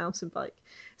give up mountain bike.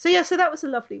 So yeah, so that was a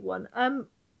lovely one.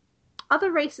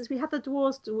 Other races, we had the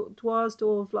Dwars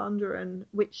door Vlaanderen,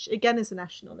 which again is a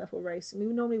national level race, and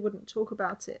we normally wouldn't talk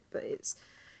about it, but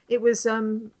it was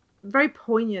very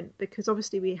poignant because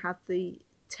obviously we had the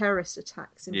terrorist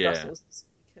attacks in yeah. Brussels this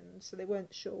weekend, so they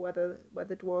weren't sure whether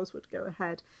Dwars would go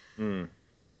ahead. Mm.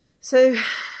 So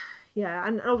yeah,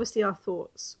 and obviously our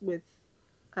thoughts with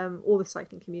all the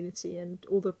cycling community and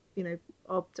all the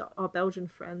our Belgian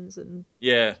friends, and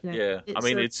Yeah, you know yeah. I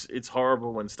mean, it's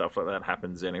horrible when stuff like that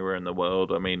happens anywhere in the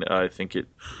world. I mean, I think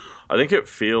it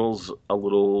feels a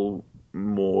little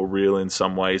more real in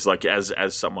some ways, like as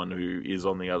someone who is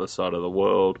on the other side of the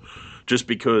world, just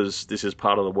because this is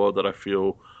part of the world that I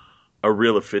feel a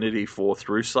real affinity for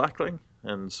through cycling,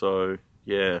 and so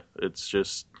yeah, it's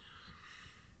just.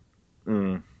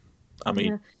 Mm, I mean,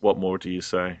 yeah. what more do you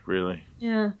say, really?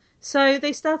 Yeah. So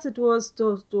they started door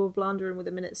Vlaanderen with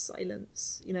a minute's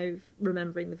silence,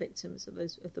 remembering the victims of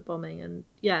the bombing, and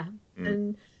yeah,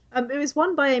 Mm. and it was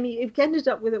won by Amy. It ended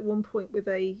up with at one point with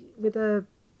a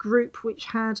group which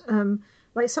had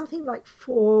like something like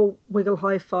four wiggle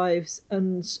high fives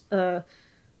and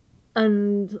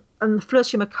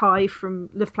Floortje Mackay from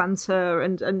Le Planteur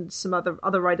and some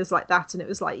other riders like that, and it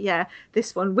was like, yeah,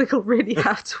 this one Wiggle really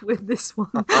had to win this one.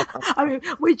 I mean,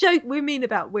 we mean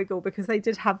about Wiggle because they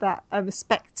did have that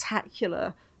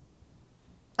spectacular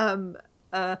um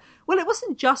well, it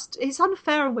wasn't just, it's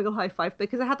unfair on Wiggle High Five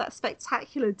because they had that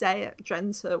spectacular day at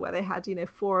Drenthe where they had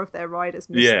four of their riders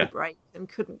miss the Yeah, break and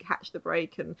couldn't catch the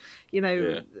break, and you know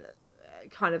yeah.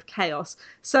 kind of chaos.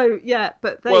 So yeah,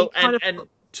 but they Well, kind of and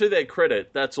to their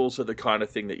credit, that's also the kind of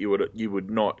thing that you would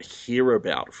not hear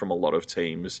about from a lot of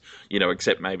teams,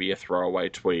 except maybe a throwaway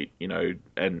tweet,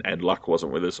 and Luck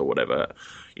wasn't with us or whatever,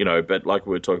 But like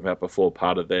we were talking about before,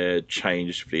 part of their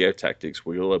changed video tactics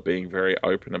wheel are being very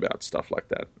open about stuff like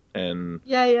that, and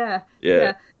yeah.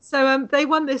 yeah, So they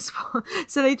won this one.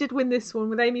 So they did win this one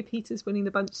with Amy Peters winning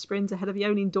the bunch sprint ahead of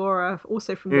Yonine Dora,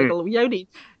 also from mm. Wiggle. Yonine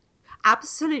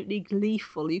absolutely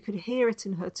gleeful. You could hear it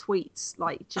in her tweets,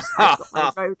 like just I've got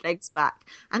my road legs back,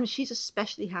 and she's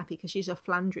especially happy because she's a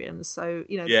Flandrian. So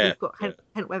yeah, we've got yeah,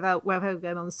 Gent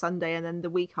Wevelgem on Sunday, and then the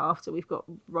week after we've got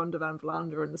Ronde van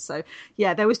Vlaanderen. So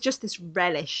yeah, there was just this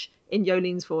relish in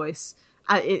Jolene's voice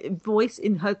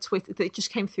in her Twitter that just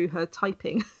came through her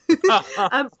typing.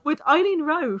 With Eileen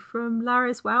Rowe from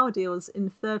Laris Wow Deals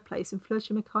in third place and Floortje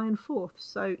Mackay in fourth.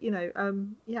 So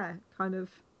yeah, kind of.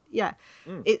 Yeah,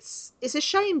 mm. it's a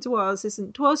shame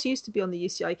Dwars used to be on the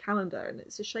UCI calendar, and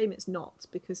it's a shame it's not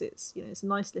because it's a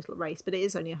nice little race, but it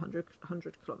is only 100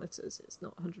 kilometers. It's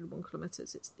not 101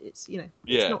 kilometers. It's it's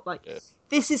Yeah, not like yeah,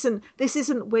 this isn't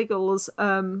Wiggles.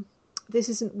 This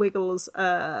isn't Wiggles.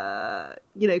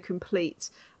 Complete.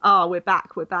 Ah, we're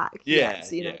back. yeah,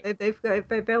 Yes, yeah.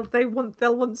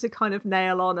 they'll want to kind of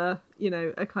nail on a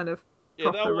kind of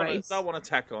Yeah, proper race. they'll want to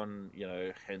tack on,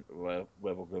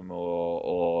 Wevelgem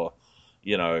or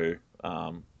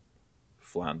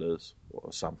Flanders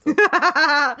or something.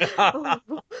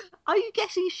 Oh, are you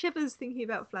getting shivers thinking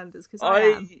about Flanders? Because I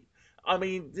am. I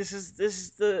mean, this is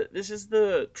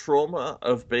the trauma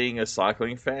of being a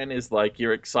cycling fan, is like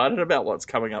you're excited about what's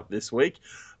coming up this week,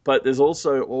 but there's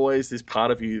also always this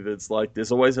part of you that's like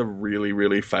there's always a really,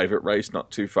 really favorite race not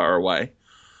too far away.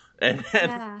 And,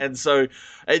 and Yeah. and so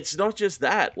it's not just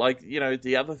that. Like,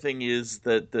 the other thing is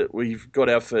that we've got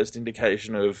our first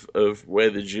indication of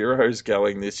where the Giro's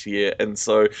going this year, and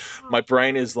so my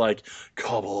brain is like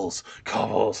cobbles,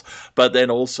 cobbles, but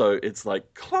then also it's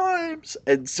like climbs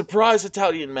and surprise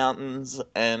Italian mountains,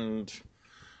 and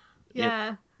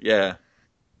yeah, Yeah. yeah,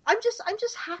 I'm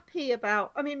just happy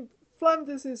about. I mean,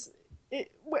 Flanders is.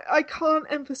 I can't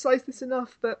emphasize this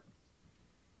enough, but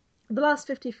the last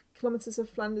 50 kilometers of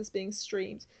Flanders being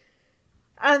streamed,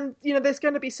 and there's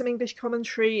going to be some English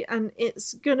commentary, and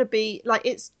it's going to be like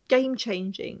it's game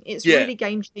changing. It's yeah, really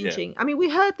game yeah, changing. I mean, we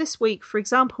heard this week, for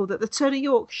example, that the Tour de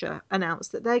Yorkshire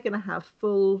announced that they're going to have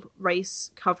full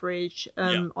race coverage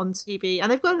yeah. on TV, and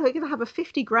they're going to have a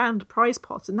 50 grand prize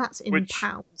pot, and that's in Which,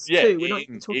 pounds yeah, too. We're not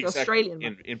even talking exactly Australian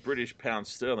money. in British pound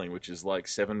sterling, which is like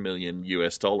 $7 million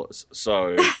US.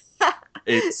 So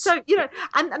it's So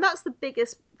and that's the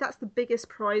that's the biggest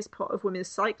prize pot of women's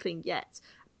cycling yet.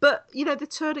 But the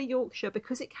Tour de Yorkshire,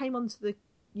 because it came onto the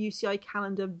UCI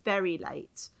calendar very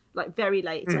late, like very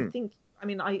late. I think. I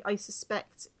mean, I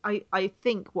suspect. I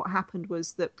think what happened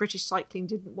was that British Cycling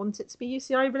didn't want it to be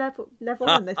UCI level,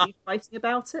 and they've been fighting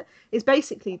about it. It's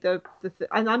basically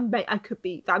and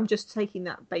I'm just taking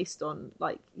that based on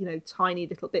tiny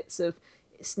little bits of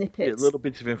snippets. Little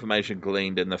bits of information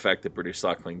gleaned, and the fact that British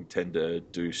Cycling tend to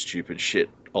do stupid shit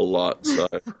a lot. So,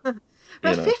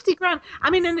 but 50 grand. I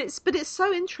mean, but it's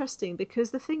so interesting because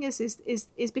the thing is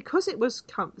because it was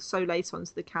so late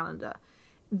onto the calendar.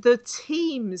 The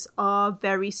teams are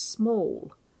very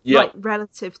small, like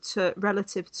relative to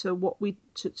what we.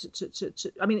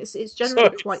 I mean, it's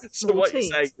generally quite small. So what teams.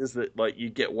 you're saying is that like you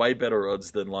get way better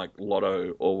odds than like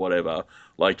Lotto or whatever.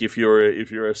 Like if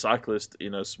you're a cyclist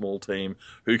in a small team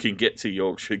who can get to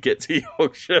Yorkshire because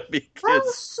Well,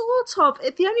 sort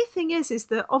of. The only thing is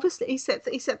that obviously he said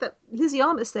that Lizzie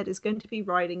Armitstead is going to be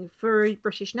riding for a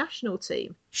British national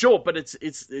team. Sure, but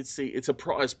it's a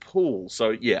prize pool,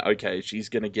 so yeah, okay, she's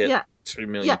going to get 2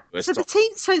 million. Yeah. So the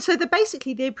team, so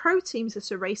basically the pro teams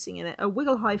that are racing in it are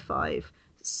Wiggle High Five,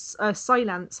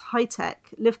 Silence, High Tech,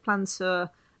 Live Plantur,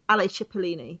 Ale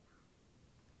Cipollini.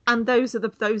 And those are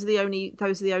the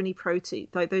only pro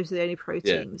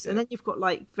teams. And then you've got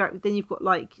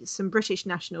like some British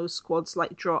national squads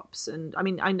like Drops, and I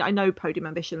mean I know Podium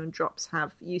Ambition and Drops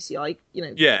have UCI,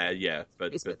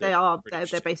 but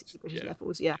they're basically British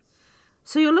levels,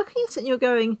 So you're looking at it and you're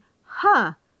going,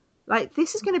 like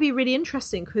this is going to be really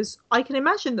interesting because I can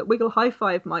imagine that Wiggle High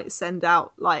Five might send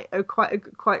out like quite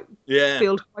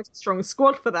a strong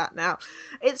squad for that. Now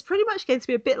it's pretty much going to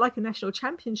be a bit like a national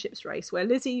championships race where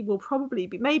Lizzie will probably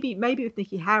be maybe with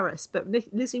Nikki Harris, but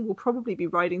Lizzie will probably be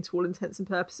riding to all intents and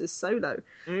purposes solo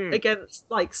against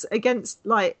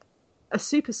a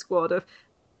super squad of,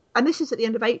 and this is at the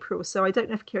end of April, so I don't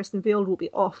know if Kirsten Wild will be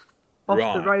off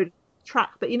the road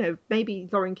track, but maybe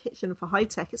Lauren Kitchen for High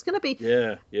Tech. It's going to be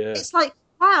it's like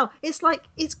wow, it's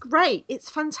great, it's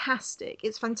fantastic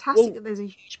that there's a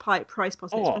huge prize pot.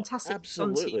 It's fantastic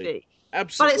on TV,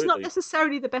 but it's not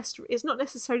necessarily the best. It's not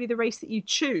necessarily the race that you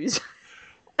choose.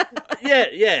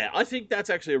 I think that's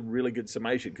actually a really good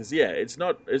summation because it's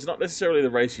not necessarily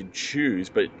the race you choose,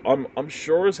 but I'm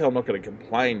sure as hell not going to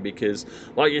complain because,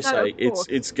 like you say,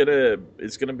 it's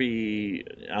gonna be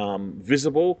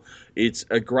visible. It's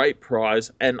a great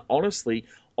prize, and honestly,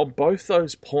 on both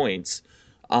those points,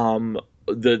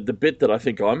 the bit that I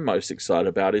think I'm most excited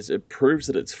about is it proves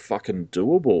that it's fucking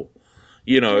doable,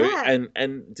 and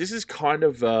this is kind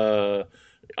of.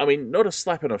 I mean, not a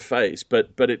slap in the face, but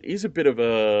it is a bit of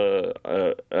a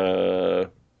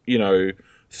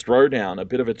throwdown, a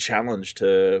bit of a challenge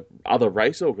to other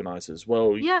race organisers.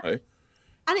 Well, and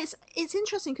it's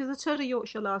interesting because the Tour de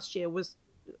Yorkshire last year was,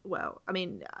 well, I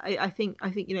mean, I think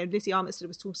Lizzie Armitstead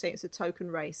was saying it's a token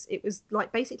race. It was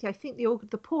like basically I think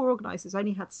the poor organisers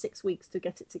only had 6 weeks to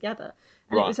get it together.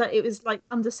 And it was like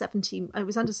under 70. It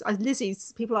was under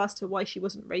Lizzie's. People asked her why she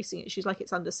wasn't racing it. She's like,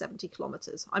 it's under 70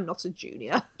 kilometres. I'm not a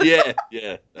junior. yeah,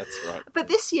 that's right. But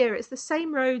this year it's the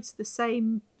same roads, the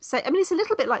same. I mean, it's a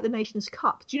little bit like the Nations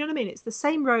Cup. Do you know what I mean? It's the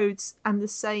same roads and the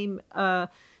same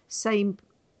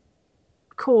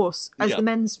course as the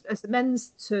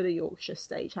men's Tour de Yorkshire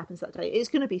stage happens that day. It's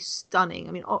going to be stunning.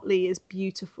 I mean, Otley is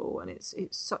beautiful and it's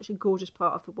such a gorgeous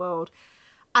part of the world,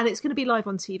 and it's going to be live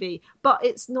on TV. But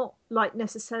it's not like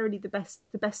necessarily the best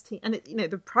team, and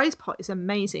the prize pot is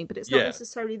amazing, but it's not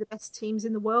necessarily the best teams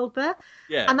in the world there.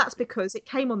 And that's because it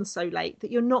came on so late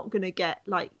that you're not going to get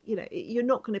you're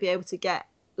not going to be able to get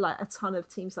like a ton of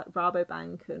teams like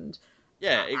Rabobank and.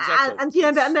 Yeah, exactly.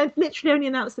 And they've literally only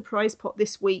announced the prize pot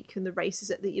this week, and the race is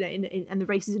at the and the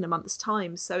race is in a month's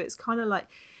time. So it's kind of like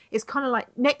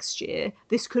next year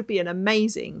this could be an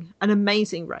amazing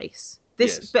race.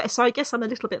 So I guess I'm a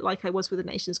little bit like I was with the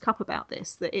Nations Cup about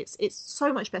this. That it's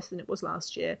so much better than it was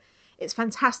last year. It's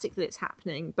fantastic that it's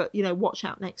happening, but watch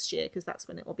out next year because that's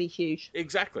when it will be huge.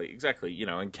 Exactly.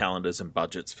 And calendars and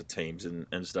budgets for teams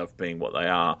and stuff being what they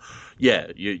are. Yeah,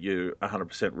 you're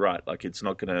 100% right. Like it's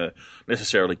not going to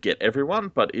necessarily get everyone,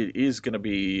 but it is going to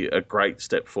be a great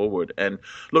step forward. And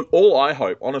look, all I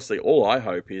hope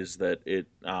is that it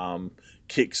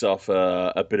kicks off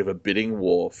a bit of a bidding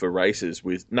war for races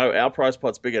with no, our prize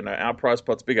pot's bigger, no, our prize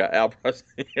pot's bigger, our prize.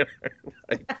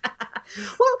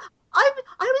 Well.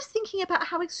 I was thinking about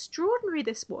how extraordinary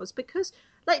this was because,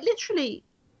 like, literally,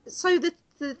 so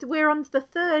we're on the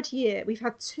third year. We've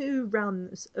had 2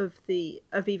 runs of the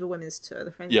Aviva Women's Tour,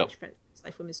 the French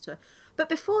Life Women's Tour. But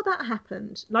before that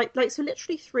happened, so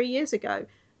literally 3 years ago,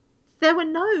 there were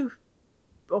no,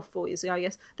 or 4 years ago, I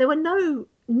guess, there were no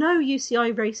no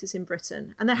UCI races in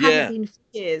Britain, and there hadn't Yeah, been for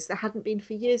years. There hadn't been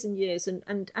for years and years,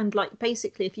 and like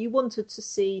basically, if you wanted to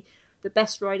see the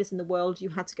best riders in the world, you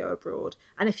had to go abroad.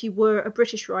 And if you were a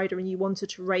British rider and you wanted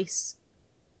to race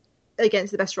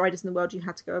against the best riders in the world, you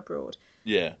had to go abroad.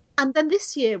 yeah, And then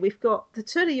this year we've got the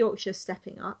Tour de Yorkshire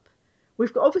stepping up.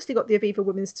 We've got, obviously got the Aviva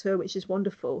Women's Tour, which is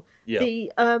wonderful.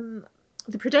 yeah.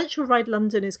 The Prudential Ride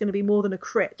London is going to be more than a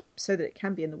crit, so that it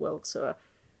can be in the World Tour.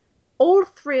 All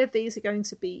three of these are going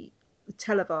to be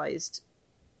televised.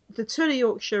 The Tour de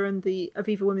Yorkshire and the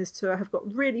Aviva Women's Tour have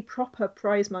got really proper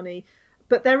prize money,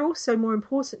 but they're also, more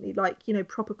importantly, like,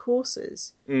 proper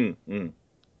courses. Mm, mm.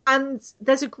 And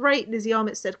there's a great Lizzie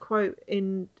Armitstead quote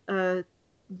in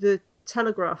the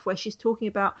Telegraph where she's talking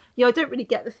about, I don't really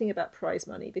get the thing about prize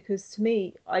money, because to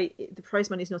me, the prize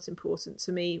money is not important.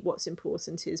 To me, what's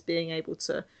important is being able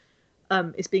to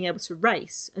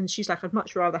race. And she's like, I'd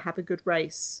much rather have a good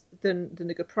race than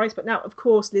a good prize. But now, of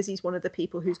course, Lizzie's one of the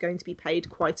people who's going to be paid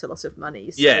quite a lot of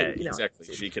money. So, Yeah,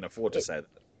 exactly. She can afford to say that.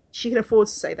 She can afford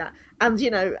to say that. And,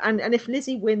 and if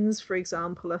Lizzie wins, for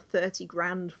example, a 30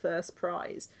 grand first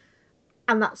prize,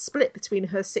 and that's split between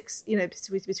her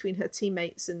between her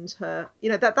teammates and her,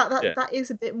 that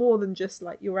is a bit more than just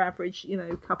like your average,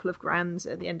 couple of grands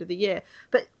at the end of the year.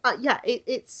 But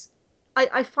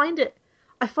I find it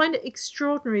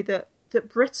extraordinary that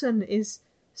Britain is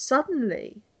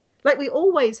suddenly, like we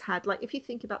always had, like if you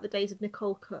think about the days of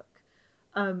Nicole Cook,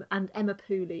 and Emma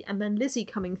Pooley, and then Lizzie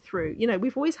coming through.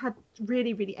 We've always had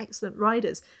really, really excellent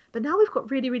riders, but now we've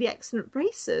got really, really excellent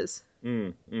racers.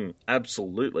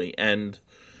 Absolutely. And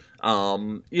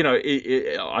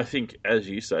I think, as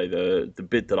you say, the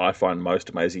bit that I find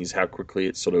most amazing is how quickly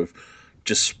it's sort of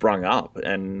just sprung up.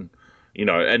 And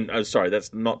sorry,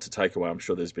 that's not to take away. I'm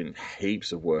sure there's been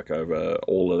heaps of work over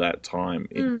all of that time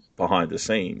behind the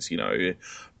scenes,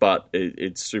 but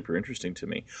it's super interesting to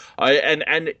me.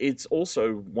 And it's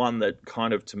also one that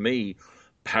kind of, to me,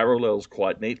 parallels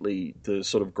quite neatly the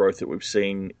sort of growth that we've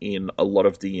seen in a lot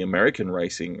of the American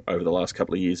racing over the last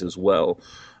couple of years as well.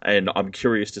 And I'm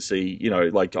curious to see,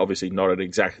 like obviously not at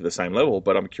exactly the same level,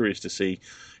 but I'm curious to see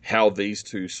how these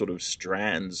two sort of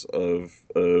strands of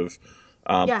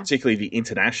particularly the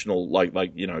international, like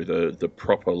the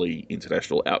properly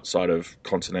international, outside of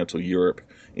continental Europe,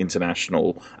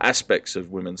 international aspects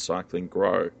of women's cycling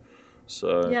grow.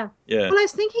 So yeah. yeah. Well, I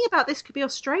was thinking about, this could be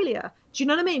Australia. Do you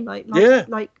know what I mean? Like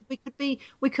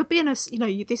we could be in a,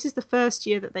 this is the first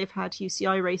year that they've had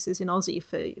UCI races in Aussie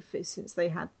for since they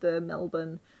had the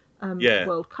Melbourne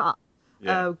World Cup.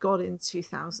 Yeah. In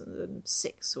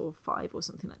 2006 or 5 or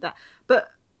something like that.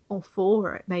 Or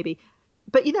 4 maybe.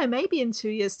 But maybe in 2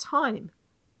 years' time,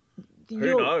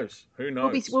 Who knows?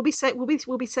 We'll be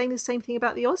saying the same thing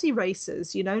about the Aussie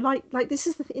racers. Like this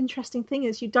is the interesting thing,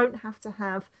 is you don't have to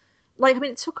have, like, I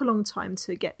mean, it took a long time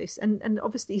to get this, and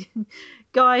obviously,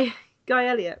 Guy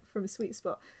Elliott from Sweet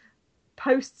Spot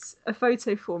posts a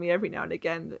photo for me every now and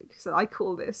again, because I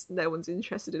call this "no one's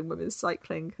interested in women's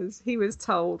cycling," because he was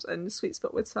told, and Sweet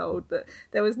Spot were told, that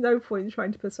there was no point in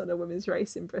trying to put on a women's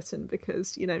race in Britain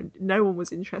because no one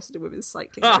was interested in women's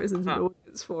cycling. There isn't an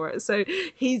audience for it. So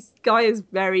Guy is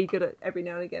very good at every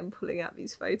now and again pulling out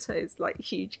these photos, like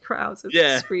huge crowds of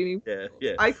screaming.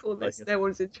 Yeah. I call this "no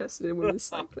one's interested in women's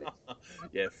cycling."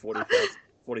 Yeah,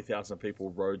 40,000 people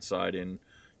roadside in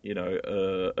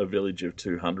a village of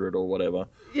 200 or whatever.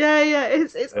 Yeah,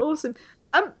 it's awesome.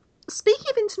 Speaking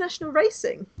of international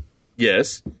racing,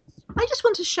 yes, I just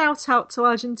want to shout out to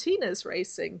Argentina's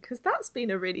racing, because that's been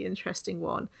a really interesting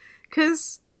one.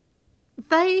 Because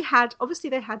they had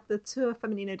the Tour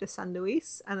Femenino de San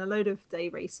Luis and a load of day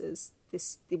races,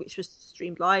 which was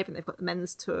streamed live, and they've got the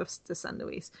men's Tour de San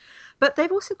Luis, but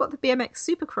they've also got the BMX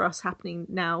Supercross happening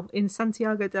now in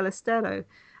Santiago del Estero.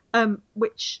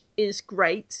 Which is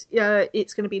great.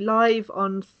 It's going to be live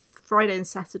on Friday and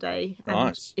Saturday, and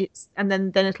nice.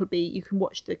 then it'll be, you can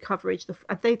watch the coverage. There's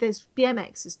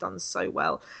BMX has done so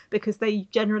well, because they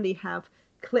generally have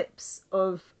clips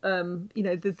of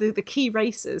the key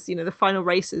races, the final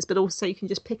races, but also you can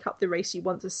just pick up the race you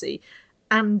want to see,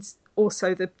 and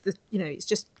also the it's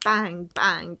just bang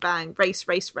bang bang, race,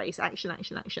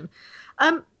 action,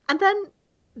 and then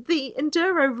the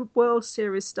Enduro World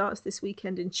Series starts this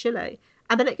weekend in Chile,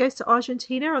 and then it goes to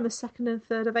Argentina on the 2nd and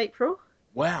 3rd of April.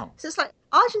 Wow. So it's like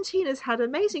Argentina's had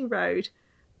Amazing Road,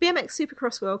 BMX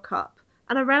Supercross World Cup,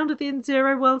 and a round of the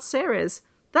Enduro World Series.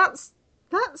 That's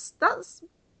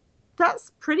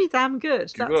pretty damn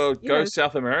good. Go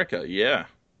South America, yeah.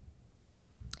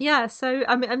 Yeah, so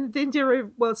I mean, and the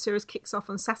Enduro World Series kicks off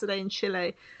on Saturday in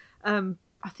Chile.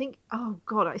 I think, oh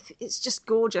God, it's just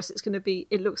gorgeous.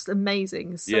 It looks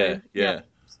amazing. So, yeah.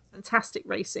 fantastic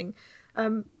racing.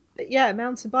 But yeah,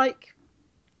 mountain bike,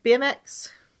 BMX.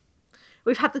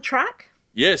 We've had the track,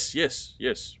 Yes, yes,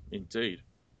 yes, indeed.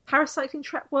 Paracycling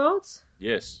Track Worlds.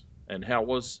 Yes. And how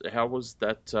was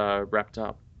that wrapped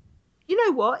up? You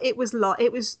know what? It was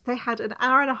they had an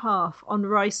hour and a half on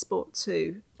Rise Sport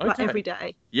 2, like Okay. every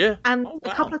day. Yeah. And Oh a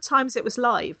couple wow. of times it was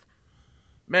live.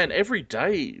 Man, every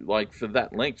day like for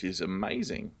that length is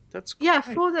amazing. That's Yeah,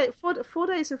 great. 4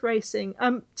 days of racing.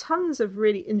 Tons of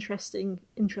really interesting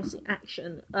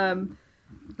action.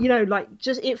 Like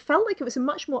just it felt like it was a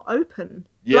much more open.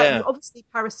 Like Yeah. obviously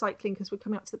paracycling because we're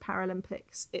coming up to the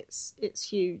Paralympics. It's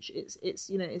huge.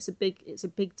 It's a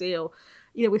big deal.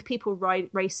 With people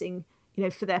racing.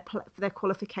 For their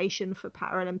qualification for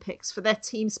Paralympics, for their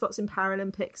team spots in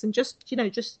Paralympics, and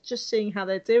just seeing how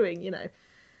they're doing.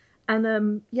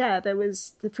 And yeah, there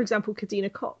was, for example,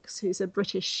 Kadina Cox, who's a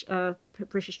British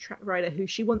track rider, who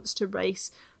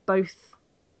both.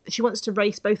 She wants to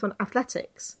race both on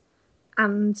athletics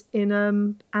and in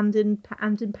cycling.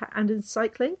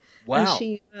 And Wow.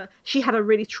 she had a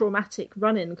really traumatic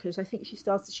run in because I think she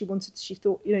thought she wanted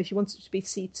to be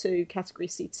C2 category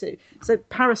C2. So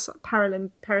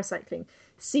paracycling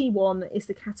C1 is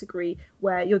the category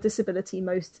where your disability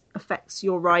most affects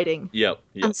your riding, Yep.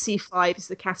 and Yep. C5 is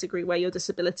the category where your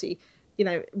disability,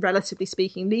 relatively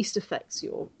speaking, least affects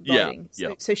your Yeah. riding. So,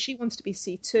 Yep. so she wanted to be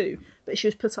C2, but she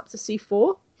was put up to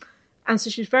C4. And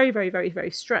so she was very, very, very, very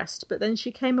stressed. But then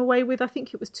she came away with, I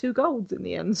think it was 2 golds in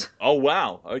the end Oh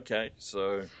wow. Okay.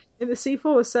 So in the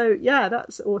C4. So yeah,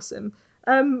 that's awesome.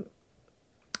 Um,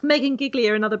 Megan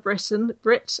Giglia, another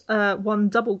Brit, won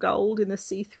double gold in the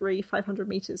C3 500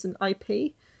 meters and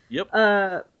IP. yep.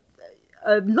 Uh,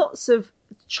 Lots of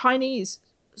Chinese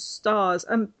stars.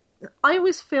 I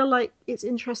always feel like it's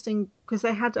interesting because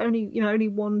they had only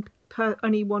one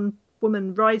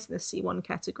woman rise in the C1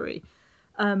 category,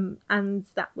 and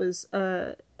that was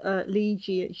Li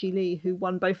Jili, who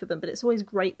won both of them. But it's always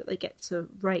great that they get to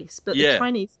race. But the Yeah.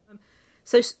 Chinese,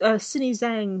 Sini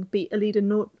Zhang beat Elida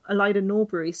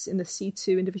Norbury in the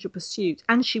C2 individual pursuit,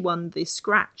 and she won the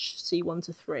scratch C1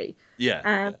 to 3. Yeah.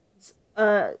 And Yeah.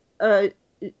 uh, uh,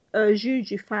 Zhu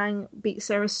Jufang beat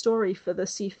Sarah Story for the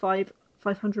C5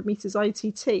 500 meters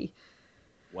ITT.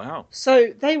 Wow.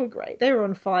 So they were great. They were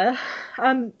on fire.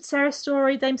 Dame Sarah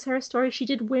Story, she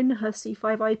did win her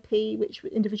C5 IP, which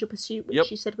individual pursuit, which Yep.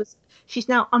 she said was she's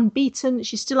now unbeaten.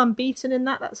 She's still unbeaten in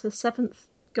that. That's her seventh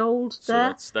gold So there.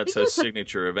 that's her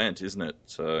signature event, isn't it?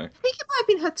 So I think it might have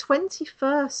been her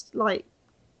 21st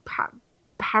pa-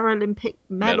 Paralympic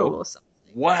medal medal. or something.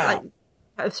 Like,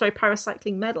 Wow. sorry,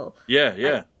 paracycling medal. Yeah. Like,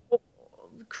 Yeah.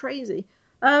 crazy.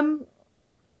 Um,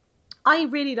 I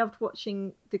really loved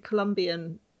watching the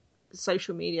Colombian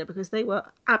social media because they were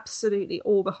absolutely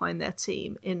all behind their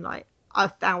team in like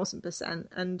 1,000%.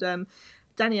 And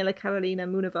Daniela Carolina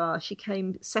Munavar, she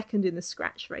came second in the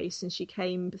scratch race and she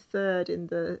came third in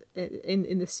the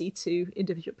C2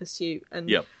 individual pursuit.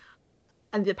 Yep.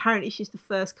 And apparently she's the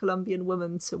first Colombian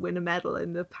woman to win a medal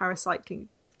in the paracycling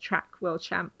track world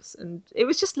champs. And it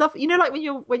was just lovely. Like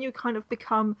when you kind of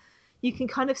become, you can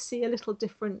kind of see a little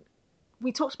different.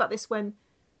 We talked about this when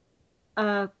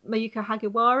Mayuka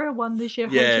Hagiwara won the Giro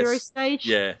Yes. stage.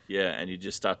 Yeah. Yeah. And you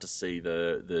just start to see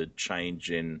the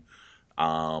change in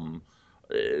um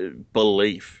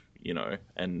belief,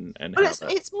 and Well, how it's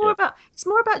that. it's more Yep. about it's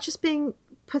more about just being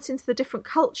put into the different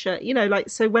culture. Like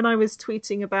so when I was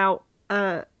tweeting about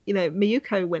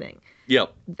Miyuko winning,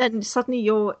 Yep. then suddenly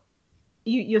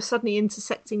you're suddenly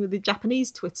intersecting with the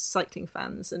Japanese Twitter cycling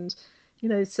fans, and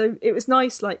so it was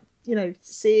nice, like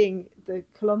seeing the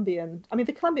Colombian. I mean,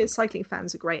 the Colombian cycling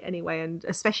fans are great anyway, and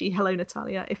especially hello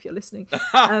Natalia if you're listening.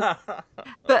 Um,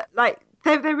 but like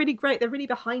they're really great. They're really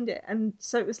behind it, and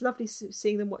so it was lovely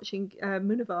seeing them watching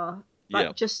Munavar. Yeah.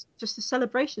 Like just the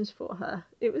celebrations for her.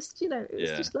 It was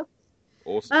Yeah. just lovely.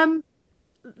 Awesome. Um,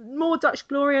 More Dutch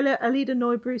glory. Alida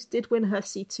Neubruce did win her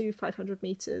C2 500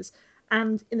 meters,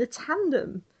 and in the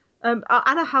tandem,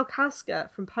 Anna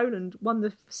Halkowska from Poland won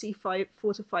the C5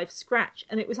 4 to 5 scratch,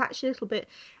 and it was actually a little bit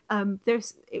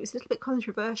it was a little bit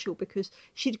controversial because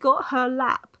she'd got her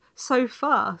lap so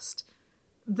fast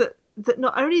that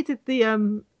not only did the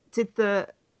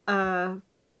uh,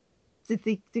 did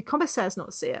the commissaires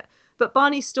not see it, but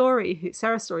Barney Story,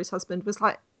 Sarah Story's husband, was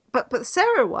like, but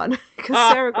Sarah won because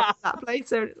Sarah got that place.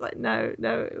 So it's like, no,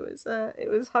 it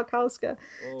was Harkalska.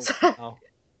 Oh So, wow.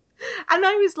 and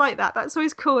I was like that. That's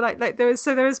always cool. Like there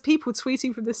was people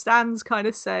tweeting from the stands, kind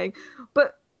of saying,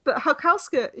 but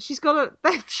Harkalska, she's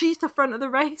the front of the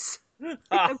race.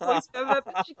 I'm pointing over,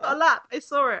 but she got a lap. I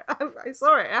saw it. I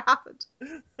saw it. It happened.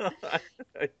 I,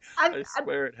 And I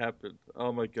swear it happened.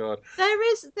 Oh my god. there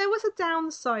was a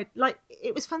downside. Like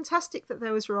it was fantastic that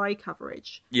there was Rai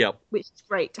coverage, Yep. which is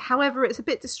great. However, it's a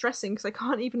bit distressing because I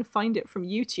can't even find it from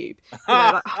YouTube. You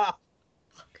know,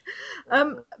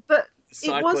 like but it was a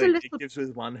Cycling, it little. gives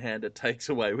with one hand, it takes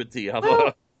away with the other.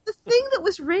 Well, the thing that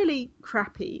was really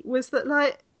crappy was that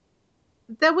like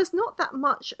there was not that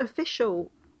much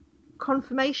official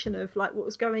confirmation of like what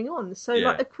was going on. So like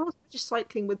Yeah, of course British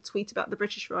Cycling would tweet about the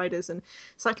British riders and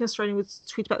Cycling Australia would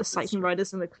tweet about the that's cycling true.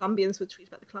 riders and the Colombians would tweet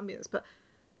about the Colombians. But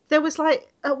there was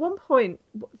like at one point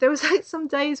there was like some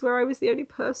days where I was the only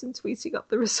person tweeting up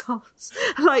the results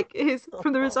like his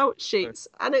from the result sheets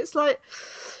and it's like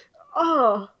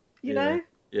oh you Yeah, know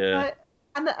yeah, like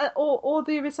and or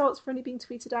the results were only being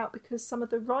tweeted out because some of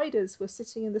the riders were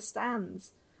sitting in the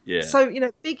stands. yeah. So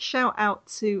big shout out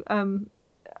to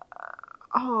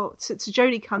to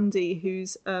Jodie Cundy,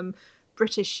 who's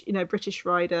British, British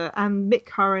rider, and Mick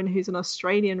Curran, who's an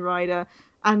Australian rider,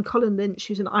 and Colin Lynch,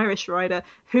 who's an Irish rider,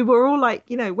 who were all like,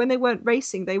 when they weren't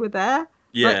racing, they were there, like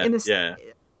Yeah, in this. yeah,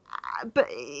 But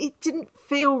it didn't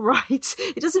feel right.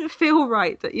 It doesn't feel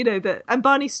right that that. And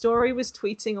Barney Story was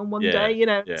tweeting on one yeah, day.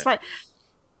 yeah, It's like,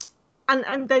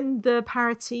 and then the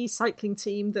parity cycling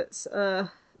team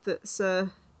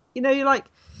you're like,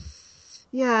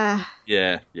 yeah.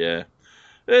 yeah, yeah.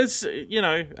 It's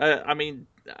I mean,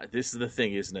 this is the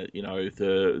thing, isn't it?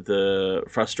 The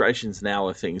frustrations now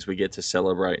are things we get to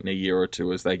celebrate in a year or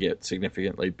two as they get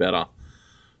significantly better.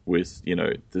 With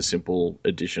the simple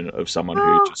addition of someone who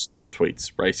Well, just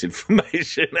tweets race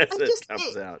information as I it just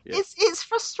comes out. Yeah. it's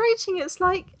frustrating. It's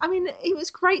like I mean, it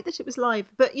was great that it was live,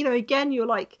 but again, you're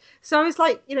like, so I was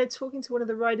like, talking to one of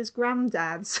the riders'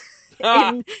 granddads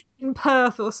Ah! in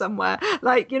Perth or somewhere,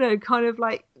 like kind of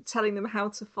like telling them how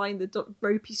to find the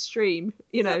ropey stream.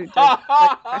 Don't press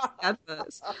the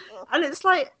adverts, and it's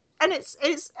like. And it's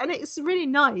really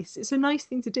nice. It's a nice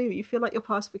thing to do. You feel like you're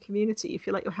part of a community. You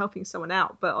feel like you're helping someone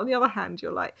out. But on the other hand,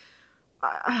 you're like,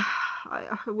 I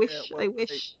Yeah, wish, I well, hey,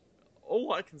 wish.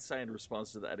 all I can say in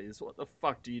response to that is, what the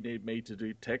fuck do you need me to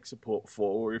do tech support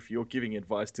for if you're giving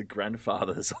advice to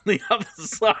grandfathers on the other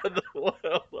side of the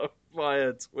world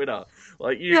via Twitter?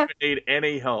 Like, you Yeah. need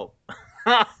any help.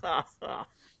 I.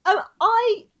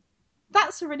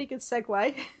 That's a really good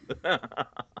segue.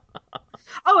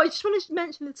 Oh, I just wanted to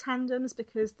mention the tandems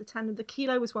because the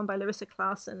kilo was won by Larissa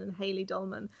Klaassen and Haley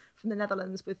Dolman from the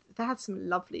Netherlands. They had some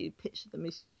lovely pictures of them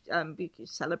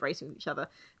celebrating with each other.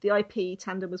 The IP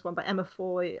tandem was won by Emma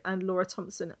Foy and Laura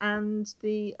Thompson, and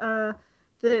the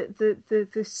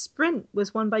sprint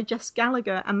was won by Jess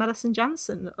Gallagher and Madison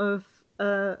Jansen of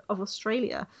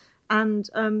Australia. And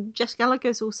Jess Gallagher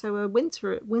is also a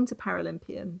winter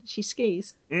Paralympian. She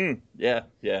skis. Yeah,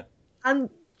 yeah. And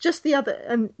just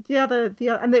and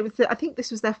it was I think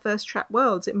this was their first track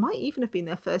worlds. It might even have been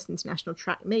their first international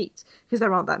track meet because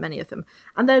there aren't that many of them.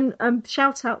 And then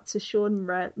shout out to Sean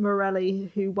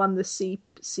Morelli, who won the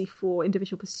C4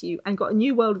 individual pursuit and got a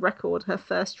new world record, her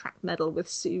first track medal with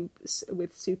Sue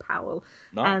Powell.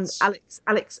 Nice. And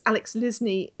Alex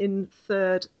Lisney in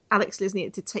third. Alex Lisney,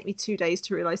 it did take me 2 days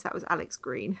to realise that was Alex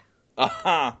Green.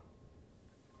 Aha.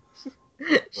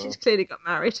 She's clearly got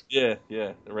married. Yeah,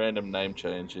 yeah. A random name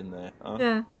change in there. Huh?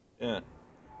 Yeah. Yeah.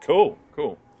 Cool,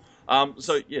 cool.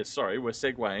 So yeah, sorry, we're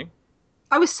segueing.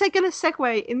 I was going to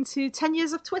segue into 10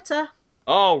 years of Twitter.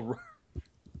 Oh,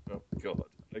 oh God.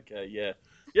 Okay, yeah,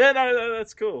 yeah. No,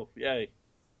 that's cool. Yay.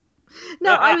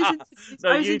 No, I was interviewed. No,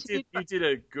 I was you interviewed. did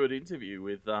a good interview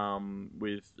with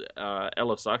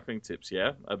Ella Cycling Tips,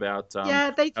 yeah, about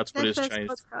Yeah, they how did their Twitter's first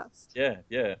changed. podcast. Yeah,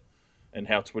 yeah, and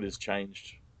how Twitter's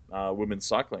changed women's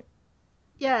cycling.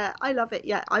 Yeah, I love it.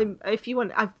 Yeah, if you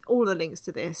want, I've all the links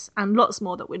to this and lots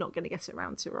more that we're not going to get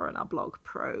around to are on our blog,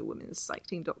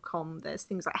 prowomenscycling.com. There's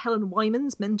things like Helen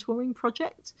Wyman's mentoring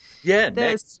project. Yeah,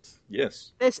 There's next.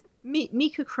 Yes. there's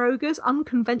Mika Kroger's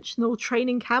unconventional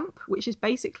training camp, which is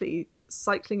basically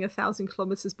cycling 1,000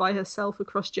 kilometers by herself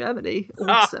across Germany.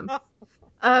 Awesome.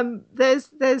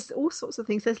 There's all sorts of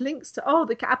things. There's links to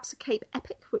the Absa Cape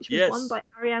Epic, which was won Yes. by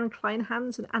Ariane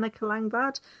Kleinhans and Annika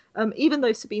Langvad. Even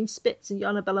though Sabine Spitz and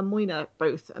Jana Bellamoina,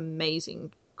 both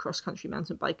amazing cross-country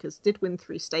mountain bikers, did win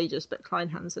 3 stages, but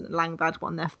Kleinhans and Langvad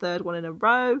won their 3rd one in a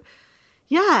row.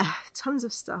 Yeah, tons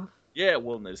of stuff. Yeah,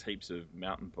 well, and there's heaps of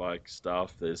mountain bike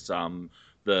stuff. There's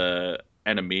the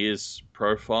Anna Mears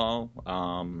profile.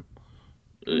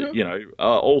 Hmm.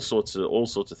 all sorts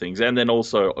of things, and then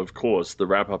also, of course, the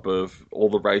wrap up of all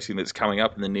the racing that's coming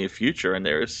up in the near future, and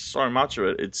there is so much of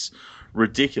it. It's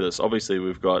ridiculous. Obviously,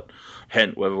 we've got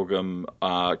Hent Wevelgem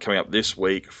coming up this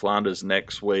week, Flanders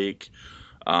next week.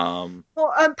 Um,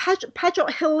 Well,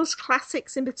 Pageant Hills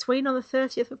Classics in between on the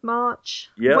 30th of March.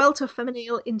 yep, Vuelta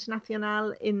Femenil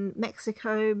Internacional in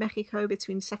Mexico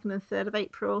between 2nd and 3rd of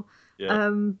April. yeah,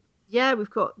 Yeah, we've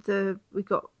got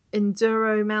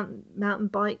enduro mountain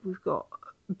bike. We've got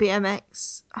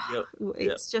BMX. yep, yep.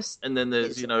 It's just And then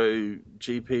there's it's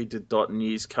GP de Dot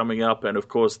News coming up, and of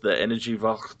course the Energy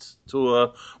Wacht Tour,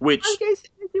 I'm which going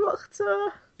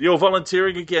to you're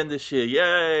volunteering again this year.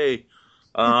 Yay!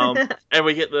 And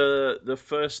we get the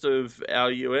first of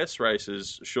our US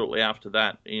races shortly after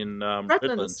that in Redlands,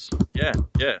 Redlands. Yeah,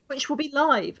 yeah, which will be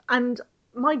live. And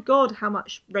my God, how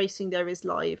much racing there is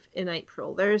live in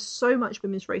April. There is so much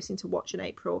women's racing to watch in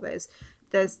April. There's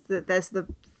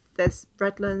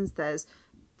Redlands. There's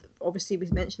obviously we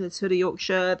mentioned the Tour de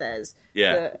Yorkshire. There's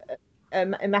yeah.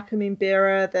 the Macamine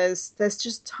Bira. There's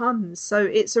just tons. So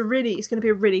it's going to be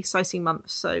a really exciting month.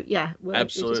 So yeah, we're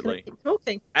just going to Absolutely. keep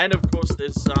talking. And of course,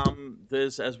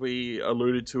 there's as we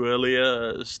alluded to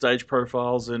earlier, stage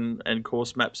profiles and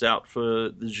course maps out for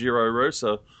the Giro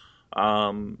Rosa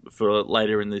for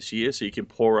later in this year, so you can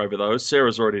pore over those.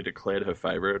 Sarah's already declared her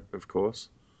favourite, of course.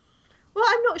 Well,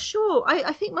 I'm not sure.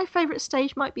 I think my favourite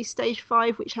stage might be stage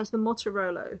 5, which has the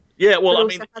Motorolo, Yeah, well, but I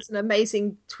also mean, has an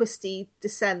amazing twisty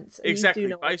descent, and you do exactly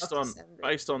know I love descending.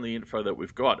 based on the info that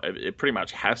we've got, it pretty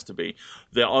much has to be.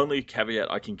 The only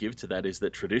caveat I can give to that is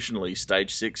that traditionally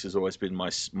stage 6 has always been my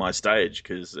stage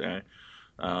because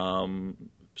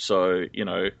so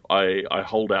I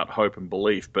hold out hope and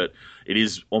belief, but it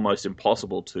is almost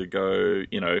impossible to go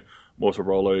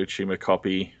Mortarolo,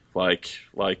 Chimacopi,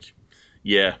 like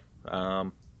yeah.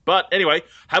 But anyway,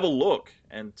 have a look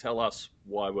and tell us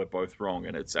why we're both wrong,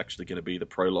 and it's actually going to be the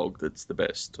prologue that's the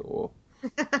best, or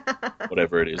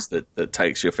whatever it is that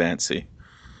takes your fancy.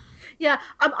 Yeah,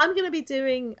 I'm going to be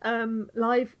doing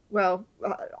live. Well,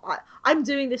 I'm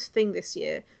doing this thing this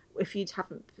year. If you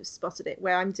haven't spotted it,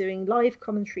 where I'm doing live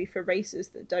commentary for races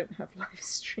that don't have live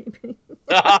streaming,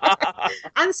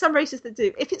 and some races that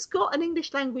do. If it's got an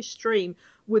English language stream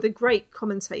with a great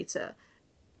commentator,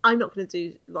 I'm not going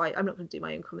to do my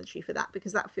own commentary for that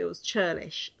because that feels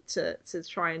churlish to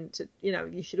try and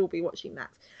you should all be watching that.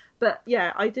 But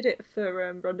yeah, I did it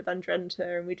for Ronda van Drenthe,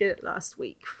 and we did it last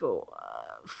week for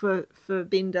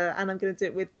Binder, and I'm going to do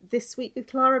it with this week with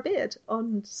Clara Beard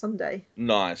on Sunday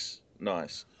Nice,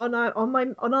 nice. on our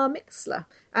Mixler,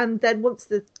 and then once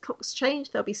the clocks change,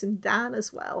 there'll be some Dan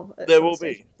as well at There some will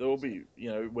stage. be, there will be,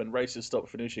 when races stop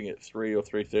finishing at 3 or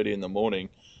 3:30 in the morning.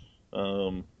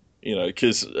 Um,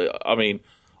 because I mean,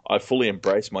 I fully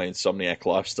embrace my insomniac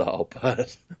lifestyle,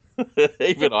 but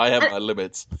even I have And my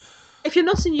limits. if you're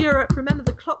not in Europe, remember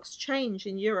the clocks change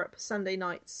in Europe Sunday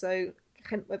nights, so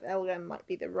Kent with Elgin might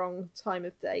be the wrong time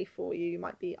of day for you. You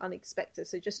might be unexpected,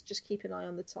 so just keep an eye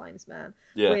on the times, man.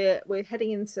 Yeah, We're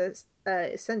heading into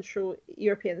Central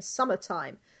European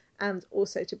summertime, and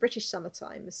also to British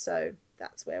summertime, so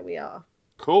that's where we are.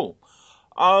 cool.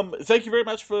 Thank you very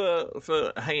much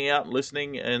for hanging out and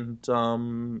listening, and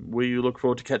we look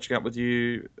forward to catching up with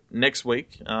you next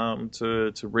week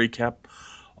to recap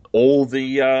all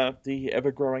the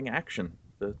ever growing action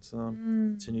that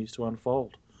continues to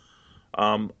unfold.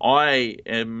 I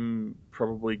am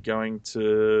probably going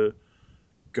to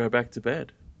go back to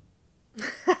bed.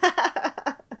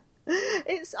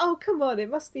 It's oh come on, it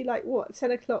must be like what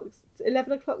 10 o'clock,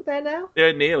 11 o'clock there now.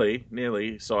 Yeah,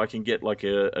 nearly, so I can get like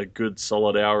a good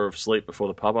solid hour of sleep before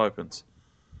the pub opens.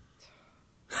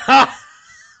 Yeah.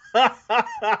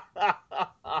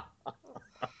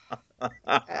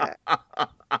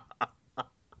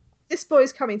 This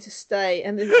boy's coming to stay,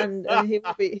 and he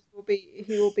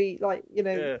will be like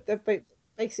Yeah.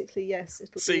 basically yes,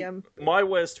 it'll be See, my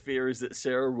worst fear is that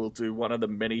Sarah will do one of the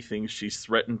many things she's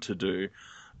threatened to do.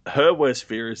 Her worst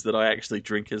fear is that I actually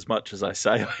drink as much as I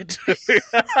say I do.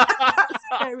 That's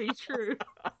very true.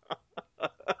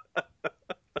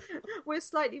 I'm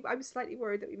slightly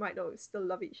worried that we might not still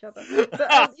love each other.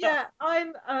 But yeah,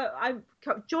 I'm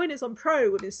join us on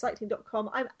pro-womencycling.com.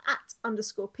 I'm at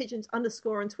 _pigeons_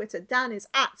 on Twitter. Dan is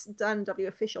at Dan W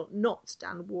Official, not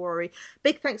Dan Worry.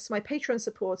 Big thanks to my Patreon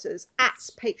supporters at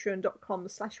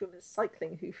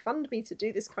patreon.com/womencycling who fund me to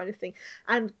do this kind of thing.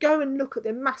 And go and look at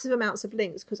the massive amounts of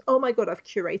links because oh my god, I've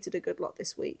curated a good lot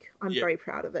this week. I'm Yep, very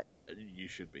proud of it. you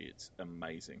should be. It's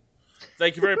amazing.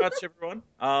 Thank you very much, everyone.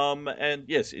 And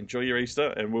yes, enjoy your Easter,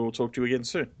 and we will talk to you again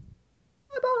soon.